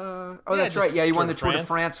 That's right. Yeah, he won the Tour de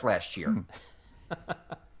France last year.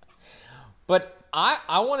 But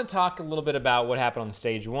I want to talk a little bit about what happened on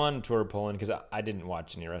stage one Tour of Poland because I didn't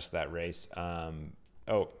watch any rest of that race. Tom,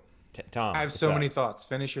 I have so many thoughts.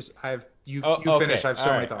 Finish your. You finish. I have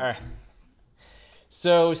so many thoughts. Right.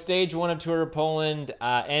 So stage one of Tour of Poland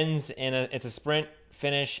ends in it's a sprint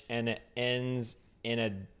finish and it ends in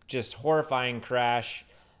a just horrifying crash.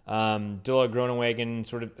 Dylan Groenewegen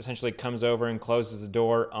sort of essentially comes over and closes the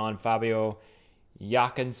door on Fabio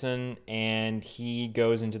Jakobsen, and he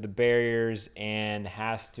goes into the barriers and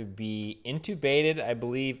has to be intubated, I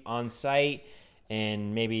believe, on site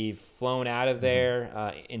and maybe flown out of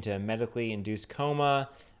there into a medically induced coma.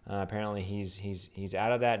 Apparently he's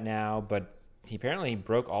out of that now, but he apparently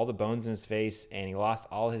broke all the bones in his face and he lost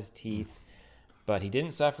all his teeth. But he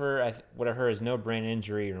didn't suffer, what I heard is no brain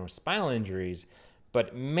injury or no spinal injuries.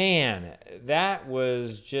 But man, that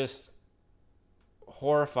was just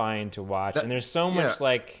horrifying to watch. And there's so much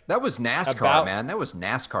that was NASCAR, man. That was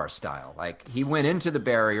NASCAR style. Like he went into the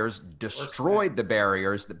barriers, destroyed the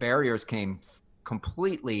barriers. The barriers came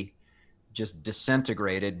completely just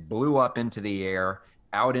disintegrated, blew up into the air,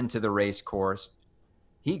 out into the race course.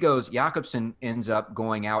 Jakobsen ends up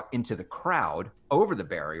going out into the crowd, over the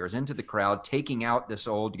barriers, into the crowd, taking out this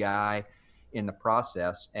old guy in the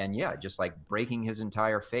process. And just like breaking his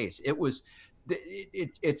entire face. It's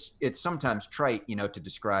sometimes trite, to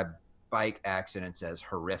describe bike accidents as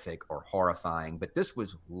horrific or horrifying, but this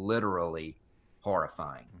was literally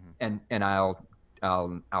horrifying. Mm-hmm. And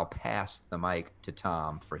I'll pass the mic to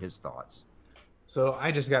Tom for his thoughts. So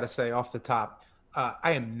I just got to say off the top,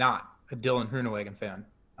 I am not a Dylan Groenewegen fan.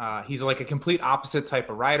 He's like a complete opposite type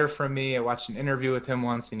of rider from me. I watched an interview with him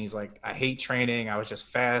once and he's like, I hate training. I was just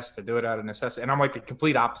fast to do it out of necessity. And I'm like the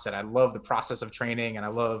complete opposite. I love the process of training and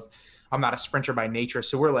I'm not a sprinter by nature.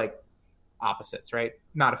 So we're like opposites, right?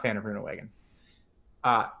 Not a fan of Groenewegen.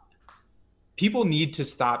 People need to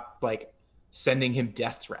stop like sending him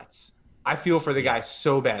death threats. I feel for the guy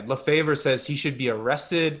so bad. Lefevre says he should be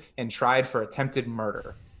arrested and tried for attempted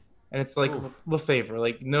murder. And it's like, Lefevre,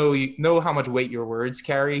 like, no, you know how much weight your words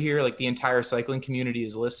carry here. Like the entire cycling community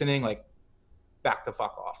is listening. Like, back the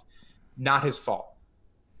fuck off. Not his fault.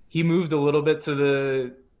 He moved a little bit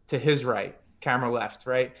to his right, camera left,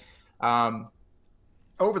 right?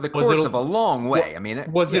 Over the course of a long way.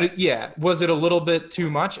 Was it a little bit too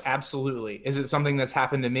much? Absolutely. Is it something that's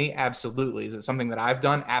happened to me? Absolutely. Is it something that I've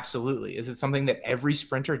done? Absolutely. Is it something that every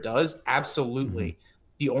sprinter does? Absolutely. Mm-hmm.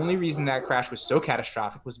 The only reason that crash was so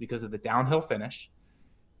catastrophic was because of the downhill finish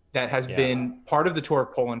that has been part of the Tour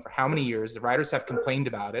of Poland for how many years? The riders have complained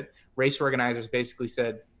about it. Race organizers basically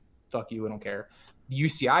said, fuck you, I don't care. The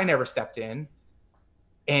UCI never stepped in.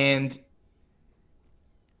 And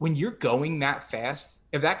when you're going that fast,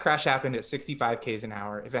 if that crash happened at 65 Ks an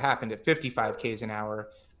hour, if it happened at 55 Ks an hour,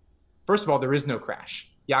 first of all, there is no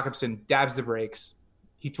crash. Jakobsen dabs the brakes.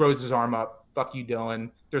 He throws his arm up. Fuck you,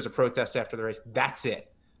 Dylan. There's a protest after the race. That's it.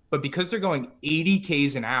 But because they're going 80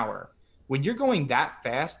 Ks an hour, when you're going that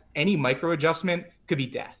fast, any micro adjustment could be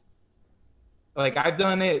death. Like I've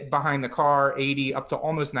done it behind the car, 80 up to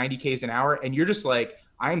almost 90 Ks an hour. And you're just like,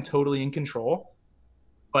 I am totally in control.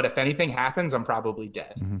 But if anything happens, I'm probably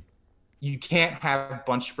dead. Mm-hmm. You can't have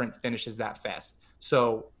bunch sprint finishes that fast.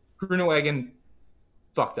 So Groenewegen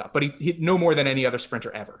fucked up, but he no more than any other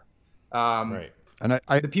sprinter ever. Right. And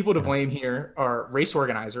the people to blame here are race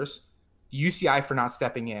organizers, the UCI for not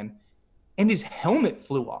stepping in, and his helmet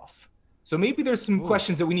flew off. So maybe there's some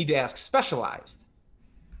questions that we need to ask Specialized.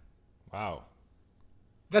 Wow.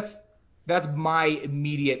 That's my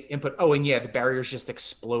immediate input. Oh, and yeah, the barrier's just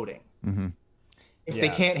exploding. Mm-hmm. If they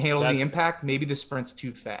can't handle the impact, maybe the sprint's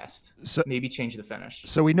too fast. So, maybe change the finish.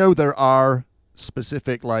 So we know there are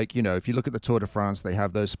specific, like, if you look at the Tour de France, they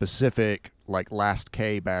have those specific, like, last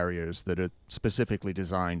K barriers that are specifically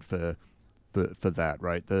designed for that,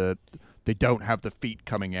 right? They don't have the feet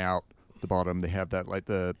coming out the bottom. They have that, like,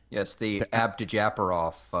 the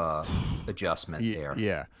Abdujaparov adjustment there.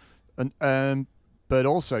 Yeah. And but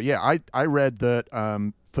also, I read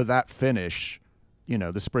that for that finish,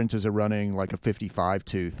 the sprinters are running like a 55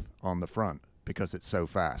 tooth on the front because it's so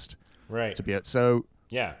fast. Right.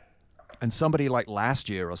 Yeah. And somebody like last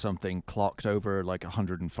year or something clocked over like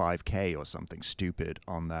 105K or something stupid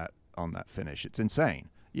on that finish. It's insane.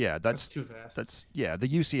 Yeah, that's too fast. The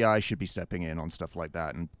UCI should be stepping in on stuff like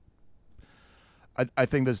that. And I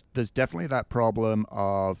think there's definitely that problem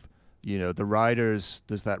of, the riders,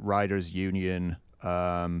 there's that riders union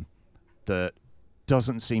that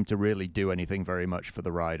doesn't seem to really do anything very much for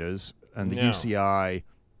the riders. And the UCI,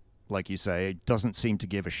 like you say, doesn't seem to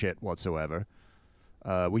give a shit whatsoever.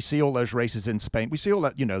 We see all those races in Spain. We see all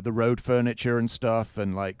that, the road furniture and stuff.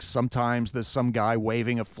 And like sometimes there's some guy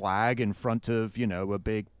waving a flag in front of, a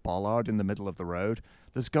big bollard in the middle of the road.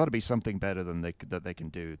 There's got to be something better that they can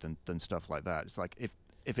do than stuff like that. It's like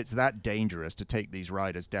if it's that dangerous to take these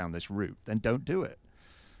riders down this route, then don't do it.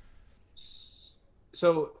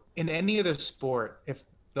 So in any other sport, if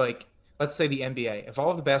like, let's say the NBA, if all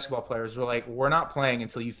of the basketball players were like, we're not playing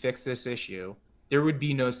until you fix this issue, there would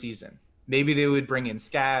be no season. Maybe they would bring in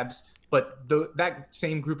scabs, but that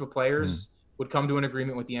same group of players would come to an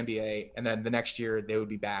agreement with the NBA, and then the next year they would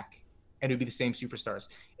be back, and it would be the same superstars.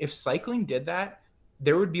 If cycling did that,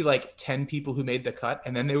 there would be like 10 people who made the cut,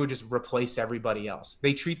 and then they would just replace everybody else.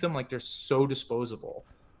 They treat them like they're so disposable,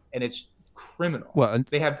 and it's criminal. Well,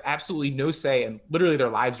 they have absolutely no say, and literally their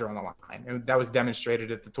lives are on the line. And that was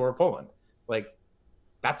demonstrated at the Tour of Poland. Like,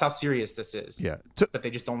 that's how serious this is. Yeah. But they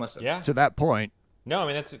just don't listen. Yeah. To that point. No, I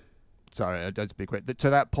mean, that's... Sorry, I'd be quick. To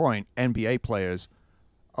that point, NBA players,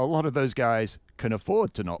 a lot of those guys can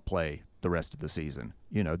afford to not play the rest of the season.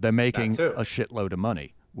 They're making a shitload of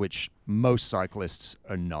money, which most cyclists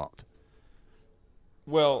are not.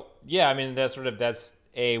 Well, yeah, I mean, that's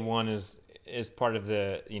A1 is part of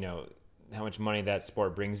the, how much money that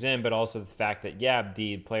sport brings in, but also the fact that,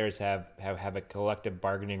 the players have a collective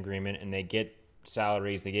bargaining agreement and they get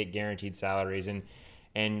salaries, they get guaranteed salaries.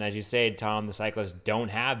 And as you say, Tom, the cyclists don't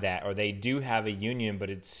have that, or they do have a union, but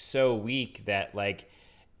it's so weak that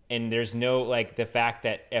and there's no the fact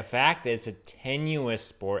that it's a tenuous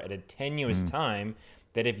sport at a tenuous time,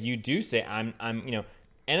 that if you do say I'm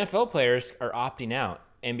NFL players are opting out,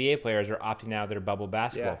 NBA players are opting out of their bubble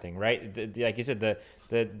basketball thing, right? Like you said,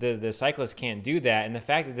 the cyclists can't do that, and the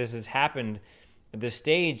fact that this has happened, the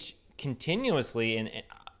stage continuously, and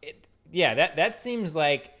that seems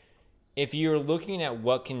like. If you're looking at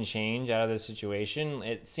what can change out of this situation,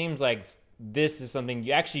 it seems like this is something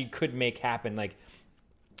you actually could make happen. Like,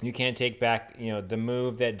 you can't take back, the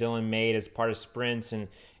move that Dylan made as part of sprints and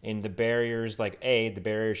the barriers. Like, the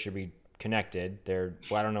barriers should be connected. I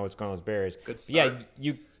don't know what's going on with those barriers. Good start.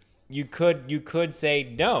 Yeah, you could say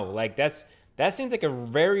no. Like, that seems like a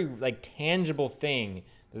very tangible thing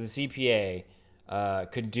that the CPA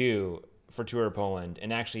could do for Tour of Poland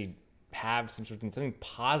and actually have something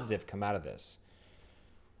positive come out of this.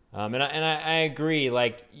 And I agree.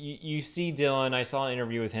 Like, you see Dylan, I saw an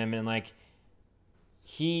interview with him, and I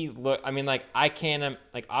can't,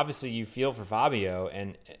 obviously you feel for Fabio,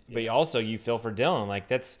 but also you feel for Dylan. Like,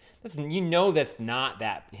 that's that's not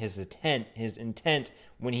that his intent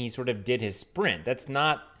when he sort of did his sprint. That's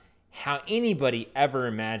not how anybody ever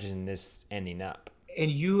imagined this ending up.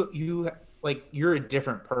 And you're a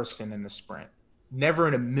different person in the sprint. Never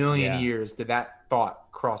in a million years did that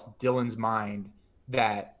thought cross Dylan's mind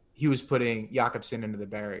that he was putting Jakobsen into the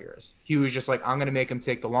barriers. He was just like, I'm going to make him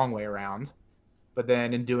take the long way around. But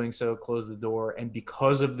then in doing so, close the door. And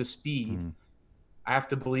because of the speed, I have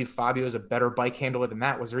to believe Fabio is a better bike handler than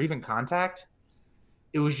that. Was there even contact?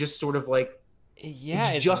 It was just sort of like,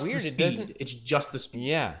 it's just weird. The speed. It's just the speed.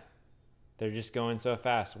 Yeah. They're just going so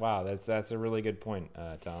fast. Wow. That's a really good point,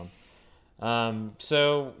 Tom.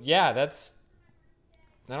 So yeah,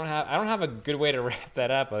 I don't have a good way to wrap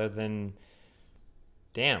that up other than,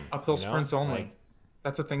 damn. Uphill sprints only.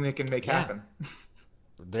 That's a thing they can make happen.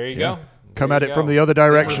 There you go. Come at it from the other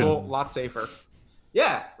direction. A lot safer.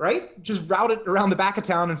 Yeah, right? Just route it around the back of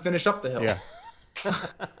town and finish up the hill. Yeah.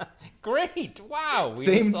 Great. Wow.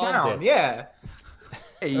 Same town. Yeah.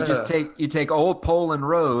 Hey, you take Old Poland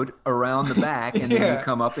Road around the back, and then you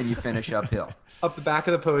come up and you finish uphill. up the back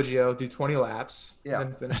of the Poggio, do 20 laps, Yeah.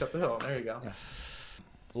 and then finish up the hill. There you go. Yeah.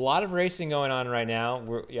 A lot of racing going on right now.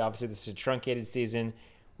 Obviously, this is a truncated season.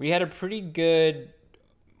 We had a pretty good,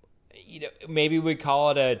 maybe we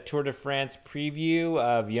call it a Tour de France preview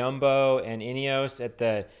of Jumbo and Ineos at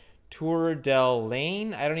the Tour del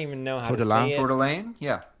Lane. I don't even know how to say it. Tour de Lane?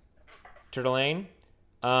 Yeah. Tour de Lane.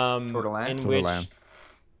 Tour de Lane. In Tour de which Lane.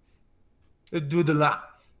 Do the la.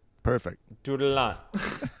 Perfect. Tour de Lane.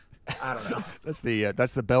 I don't know. That's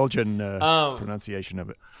the Belgian pronunciation of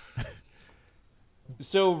it.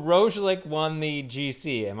 So Roglic won the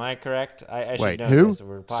GC. Am I correct? I should Wait, know who? this.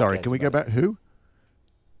 We're Sorry, can we go back? Who?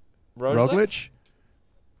 Roglic?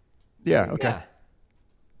 Yeah. Okay.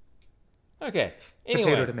 Yeah. Okay. Anyway,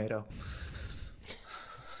 Potato, tomato.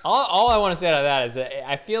 all I want to say out of that is that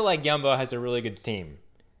I feel like Jumbo has a really good team.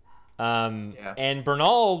 And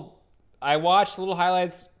Bernal, I watched little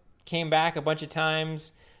highlights, came back a bunch of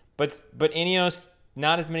times, but Ineos,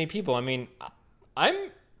 not as many people. I mean,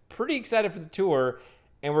 I'm pretty excited for the Tour,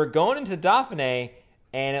 and we're going into the Dauphiné,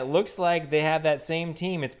 and it looks like they have that same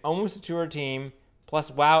team. It's almost a Tour team,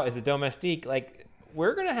 plus Wout is a domestique. Like,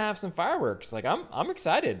 we're gonna have some fireworks. Like, I'm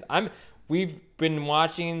excited. We've been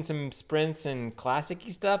watching some sprints and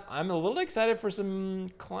classic-y stuff. I'm a little excited for some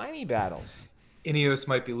climby battles. Ineos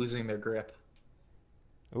might be losing their grip.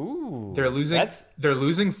 Ooh, They're losing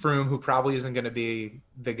Froome, who probably isn't going to be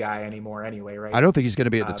the guy anymore anyway, right? I don't think he's going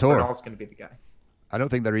to be at the Tour. Bernal's going to be the guy. I don't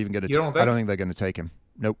think they're even going to. You don't think? I don't think they're going to take him.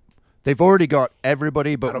 Nope. They've already got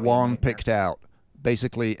everybody but That'll be a one nightmare. picked out.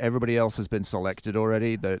 Basically, everybody else has been selected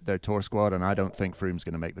already. Their Tour squad, and I don't think Froome's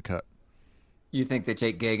going to make the cut. You think they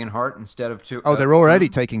take Gegenhardt instead of two? Oh, they're already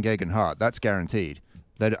taking Gegenhardt. That's guaranteed.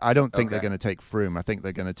 I don't think they're Okay. going to take Froome. I think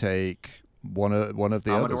they're going to take one of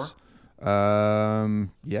the Amador? others.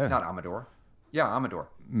 Yeah. Not Amador. Yeah, Amador.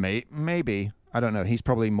 Maybe. I don't know. He's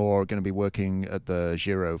probably more going to be working at the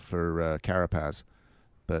Giro for Carapaz.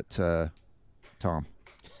 But Tom.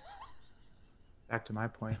 Back to my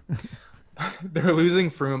point. They're losing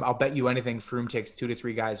Froome. I'll bet you anything Froome takes 2 to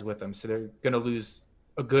 3 guys with him. So they're going to lose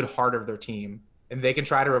a good heart of their team. And they can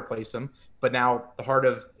try to replace him. But now the heart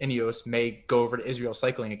of Ineos may go over to Israel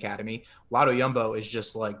Cycling Academy. Lotto Jumbo is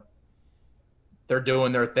just like, they're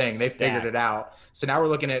doing their thing. They figured it out. So now we're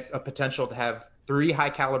looking at a potential to have 3 high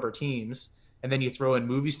caliber teams. And then you throw in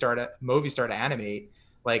Movistar to animate.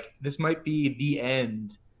 Like, this might be the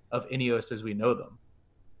end of Ineos as we know them,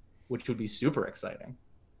 which would be super exciting.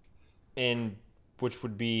 And which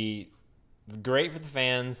would be great for the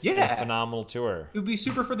fans. Yeah. And a phenomenal tour. It would be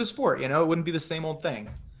super for the sport, It wouldn't be the same old thing.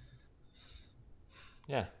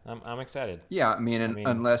 Yeah, I'm excited. Yeah, I mean,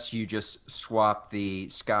 unless you just swap the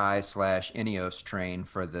Sky/Ineos train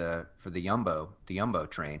for the Jumbo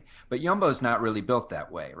train, but Jumbo's not really built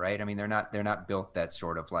that way, right? I mean, they're not built that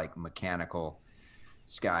sort of like mechanical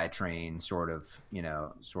Sky train sort of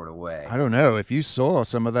way. I don't know. If you saw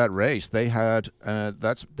some of that race, they had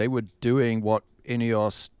they were doing what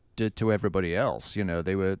Ineos did to everybody else.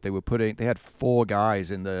 They had 4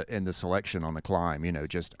 guys in the selection on the climb,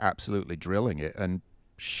 just absolutely drilling it and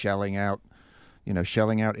shelling out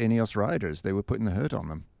Ineos riders. They were putting the hurt on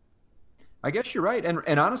them. I guess you're right.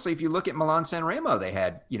 And honestly, if you look at Milan Sanremo, they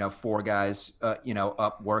had, 4 guys,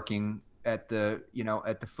 up working at the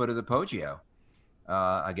foot of the Poggio,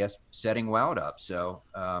 I guess setting Wout up. So,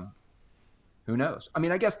 who knows? I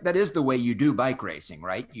mean, I guess that is the way you do bike racing,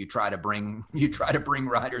 right? You try to bring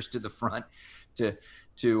riders to the front to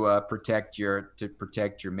protect your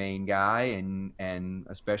main guy, and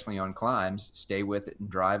especially on climbs, stay with it and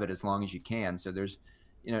drive it as long as you can. So there's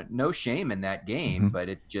no shame in that game, but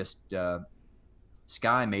it just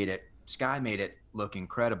Sky made it look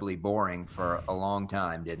incredibly boring for a long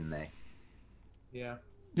time, didn't they? Yeah.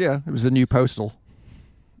 Yeah, it was the new Postal.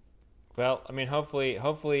 Well, I mean,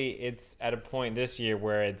 hopefully it's at a point this year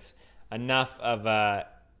where it's enough of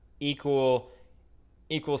equal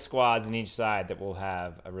squads in each side that we'll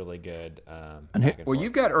have a really good.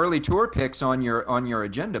 You've got early tour picks on your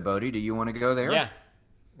agenda, Boedi. Do you want to go there?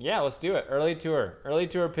 Yeah, let's do it. Early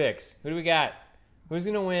tour picks. Who do we got? Who's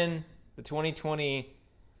gonna win the 2020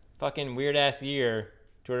 fucking weird ass year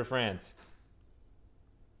Tour de France?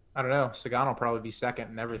 I don't know. Sagan will probably be second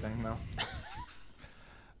and everything, though.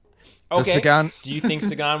 Okay. Do you think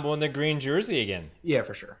Sagan will win the green jersey again? Yeah,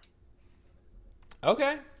 for sure.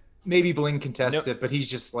 Okay. Maybe Bling contests it, but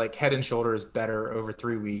he's just like head and shoulders better over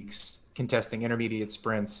 3 weeks, contesting intermediate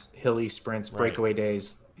sprints, hilly sprints, breakaway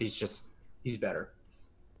days. He's better.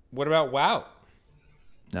 What about Wout?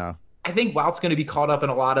 No. I think Wout's going to be caught up in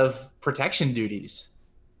a lot of protection duties.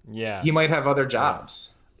 Yeah. He might have other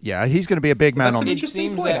jobs. Yeah, he's going to be a big man That's on an the interesting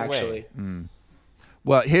seems point, that way. actually.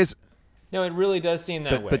 Well, here's No, it really does seem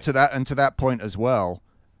that way. But to that point as well,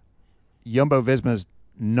 Jumbo-Visma's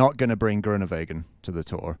not going to bring Groenewegen to the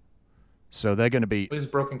Tour. So they're going to be... His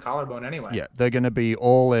broken collarbone anyway. Yeah, they're going to be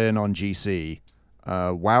all in on GC.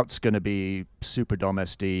 Wout's going to be super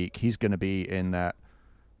domestique. He's going to be in that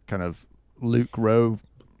kind of Luke Rowe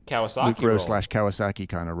 / Kawasaki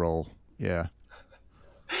kind of role. Yeah.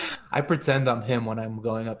 I pretend I'm him when I'm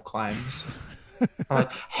going up climbs. I'm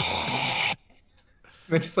like, I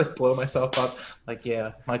just like blow myself up. Like,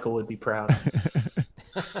 yeah, Michael would be proud.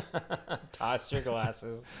 Toss your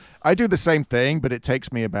glasses. I do the same thing, but it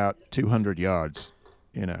takes me about 200 yards,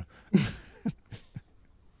 And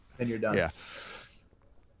you're done. Yeah.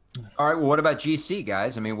 All right. Well, what about GC,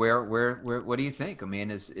 guys? I mean, where what do you think? I mean,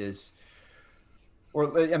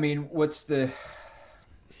 what's the?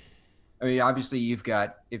 I mean, obviously, you've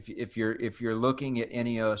got if you're looking at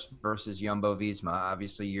Ineos versus Jumbo-Visma,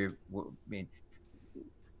 obviously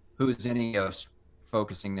who's Ineos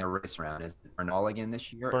focusing their race around? Is it Bernal again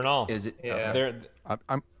this year? Bernal. Is it? Yeah.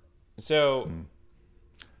 Okay.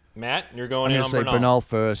 Matt, you're going in on Bernal. Bernal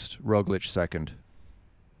first, Roglic second.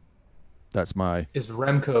 That's my... Is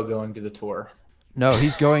Remco going to the Tour? No,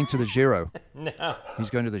 he's going to the Giro. No. He's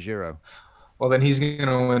going to the Giro. Well, then he's going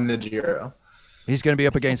to win the Giro. He's going to be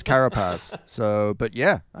up against Carapaz. So, but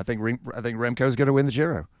yeah, I think Remco's going to win the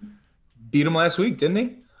Giro. Beat him last week, didn't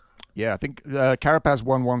he? Yeah, I think Carapaz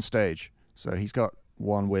won one stage. So he's got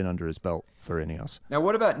one win under his belt for Ineos. Now,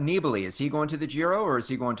 what about Nibali? Is he going to the Giro or is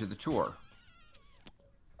he going to the Tour?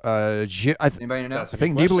 Anybody know? I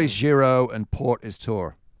think Nibali's Giro and Port is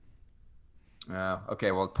Tour.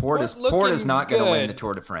 Okay. Well, Port is not going to win the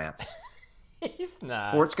Tour de France. He's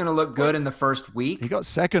not. Port's going to look good in the first week. He got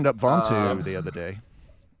second up Ventoux the other day.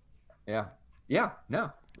 Yeah. Yeah.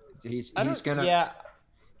 No. He's going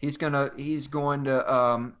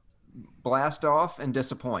to blast off and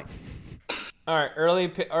disappoint. All right, early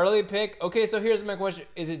pick. Okay, so here's my question: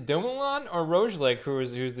 is it Dumoulin or Roglic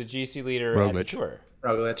who's the GC leader at the Tour?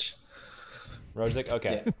 Roglic.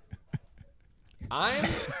 Okay. I'm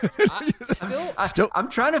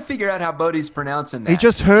trying to figure out how Boedi's pronouncing that. He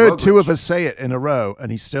just heard two of us say it in a row,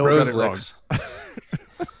 and he still got it wrong.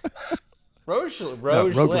 Roglic.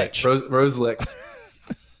 Roglic.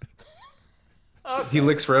 Okay. He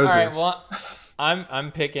licks roses. All right, well,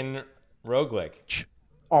 I'm picking Roglic.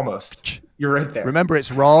 Almost. You're right there. Remember,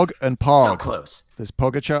 it's Rog and Pog. So close. There's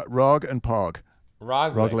Pogacar, Rog, and Pog.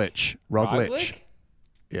 Roglic.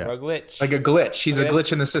 Yeah. Roglic. Like a glitch. He's a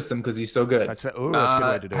glitch in the system because he's so good. That's a good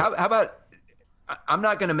way to do it. How about, I'm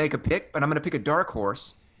not going to make a pick, but I'm going to pick a dark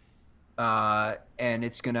horse. And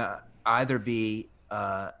it's going to either be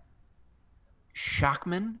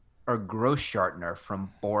Schachmann or Großschartner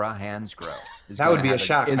from Bora Hansgrohe. That would be a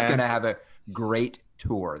shock, Is going to have a great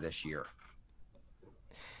tour this year.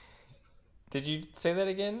 Did you say that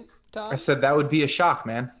again, Tom? I said that would be a shock,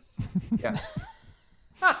 man. Yeah.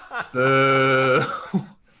 No,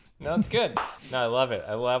 it's good. No, I love it.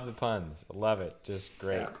 I love the puns. I love it. Just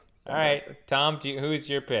great. Yeah, all right, Tom, who's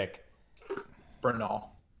your pick?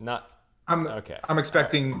 Bernal. Okay. I'm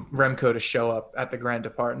expecting Remco to show up at the Grand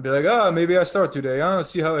Depart and be like, "Oh, maybe I start today.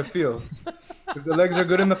 See how I feel. If the legs are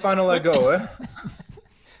good in the final, I go."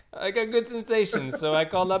 I got good sensations, so I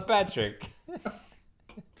called up Patrick.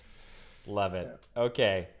 Love it.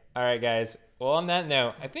 Okay. All right, guys. Well, on that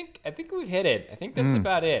note, I think we've hit it. I think that's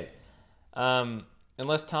about it.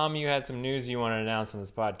 Unless, Tom, you had some news you want to announce on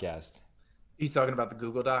this podcast. You talking about the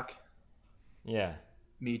Google Doc? Yeah.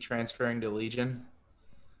 Me transferring to Legion?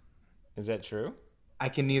 Is that true? I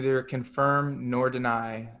can neither confirm nor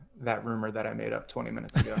deny that rumor that I made up 20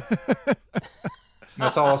 minutes ago.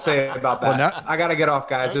 That's all I'll say about that. I got to get off,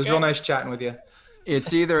 guys. Okay. It was real nice chatting with you.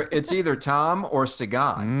 It's either Tom or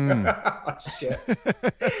Sagan. Oh, shit.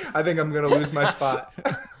 I think I'm going to lose my spot.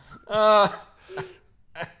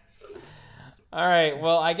 All right.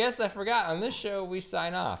 Well, I guess I forgot. On this show, we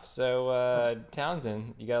sign off. So,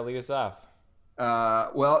 Townsend, you got to lead us off.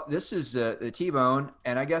 Well, this is the T-Bone,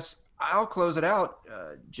 and I guess I'll close it out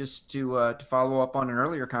just to follow up on an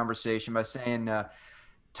earlier conversation by saying,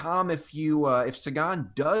 Tom, if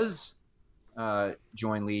Sagan does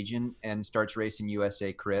join Legion and starts racing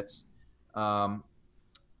USA crits,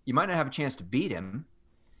 you might not have a chance to beat him,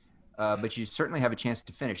 but you certainly have a chance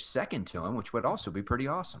to finish second to him, which would also be pretty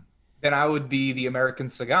awesome. Then I would be the American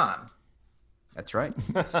Sagan. That's right.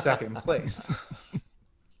 Second place.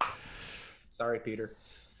 Sorry, Peter.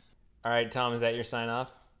 All right, Tom, is that your sign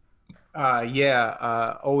off?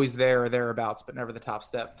 Yeah, always there or thereabouts, but never the top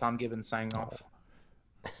step. Tom Gibbons signing off.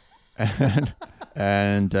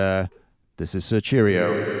 And this is Sir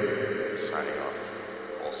Cheerio signing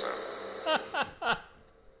off also.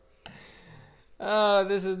 Oh,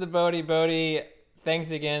 this is the Boedi. Thanks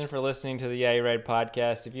again for listening to the Yeah You Ride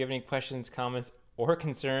podcast. If you have any questions, comments, or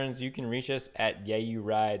concerns, you can reach us at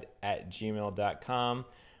yeahyouride@gmail.com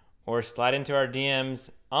or slide into our DMs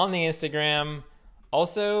on the Instagram.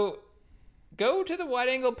 Also, go to the Wide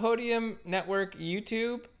Angle Podium Network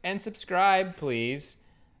YouTube and subscribe, please.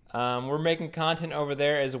 We're making content over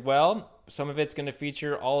there as well. Some of it's going to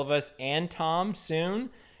feature all of us and Tom soon.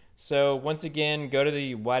 So once again, go to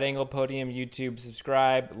the Wide Angle Podium YouTube,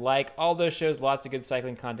 subscribe, like all those shows. Lots of good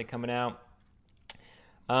cycling content coming out.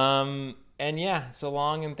 And yeah, so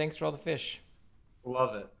long and thanks for all the fish.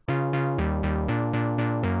 Love it.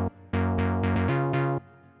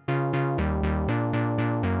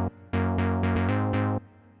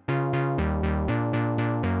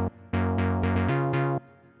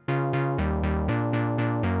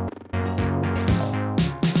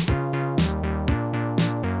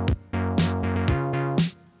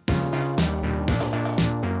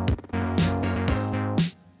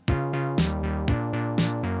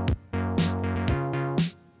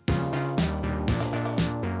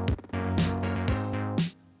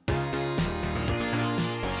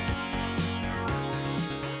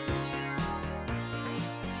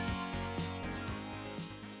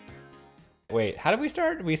 Wait, how did we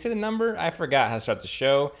start? Did we say the number? I forgot how to start the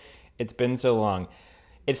show. It's been so long.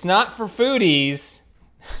 It's not for foodies.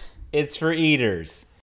 It's for eaters.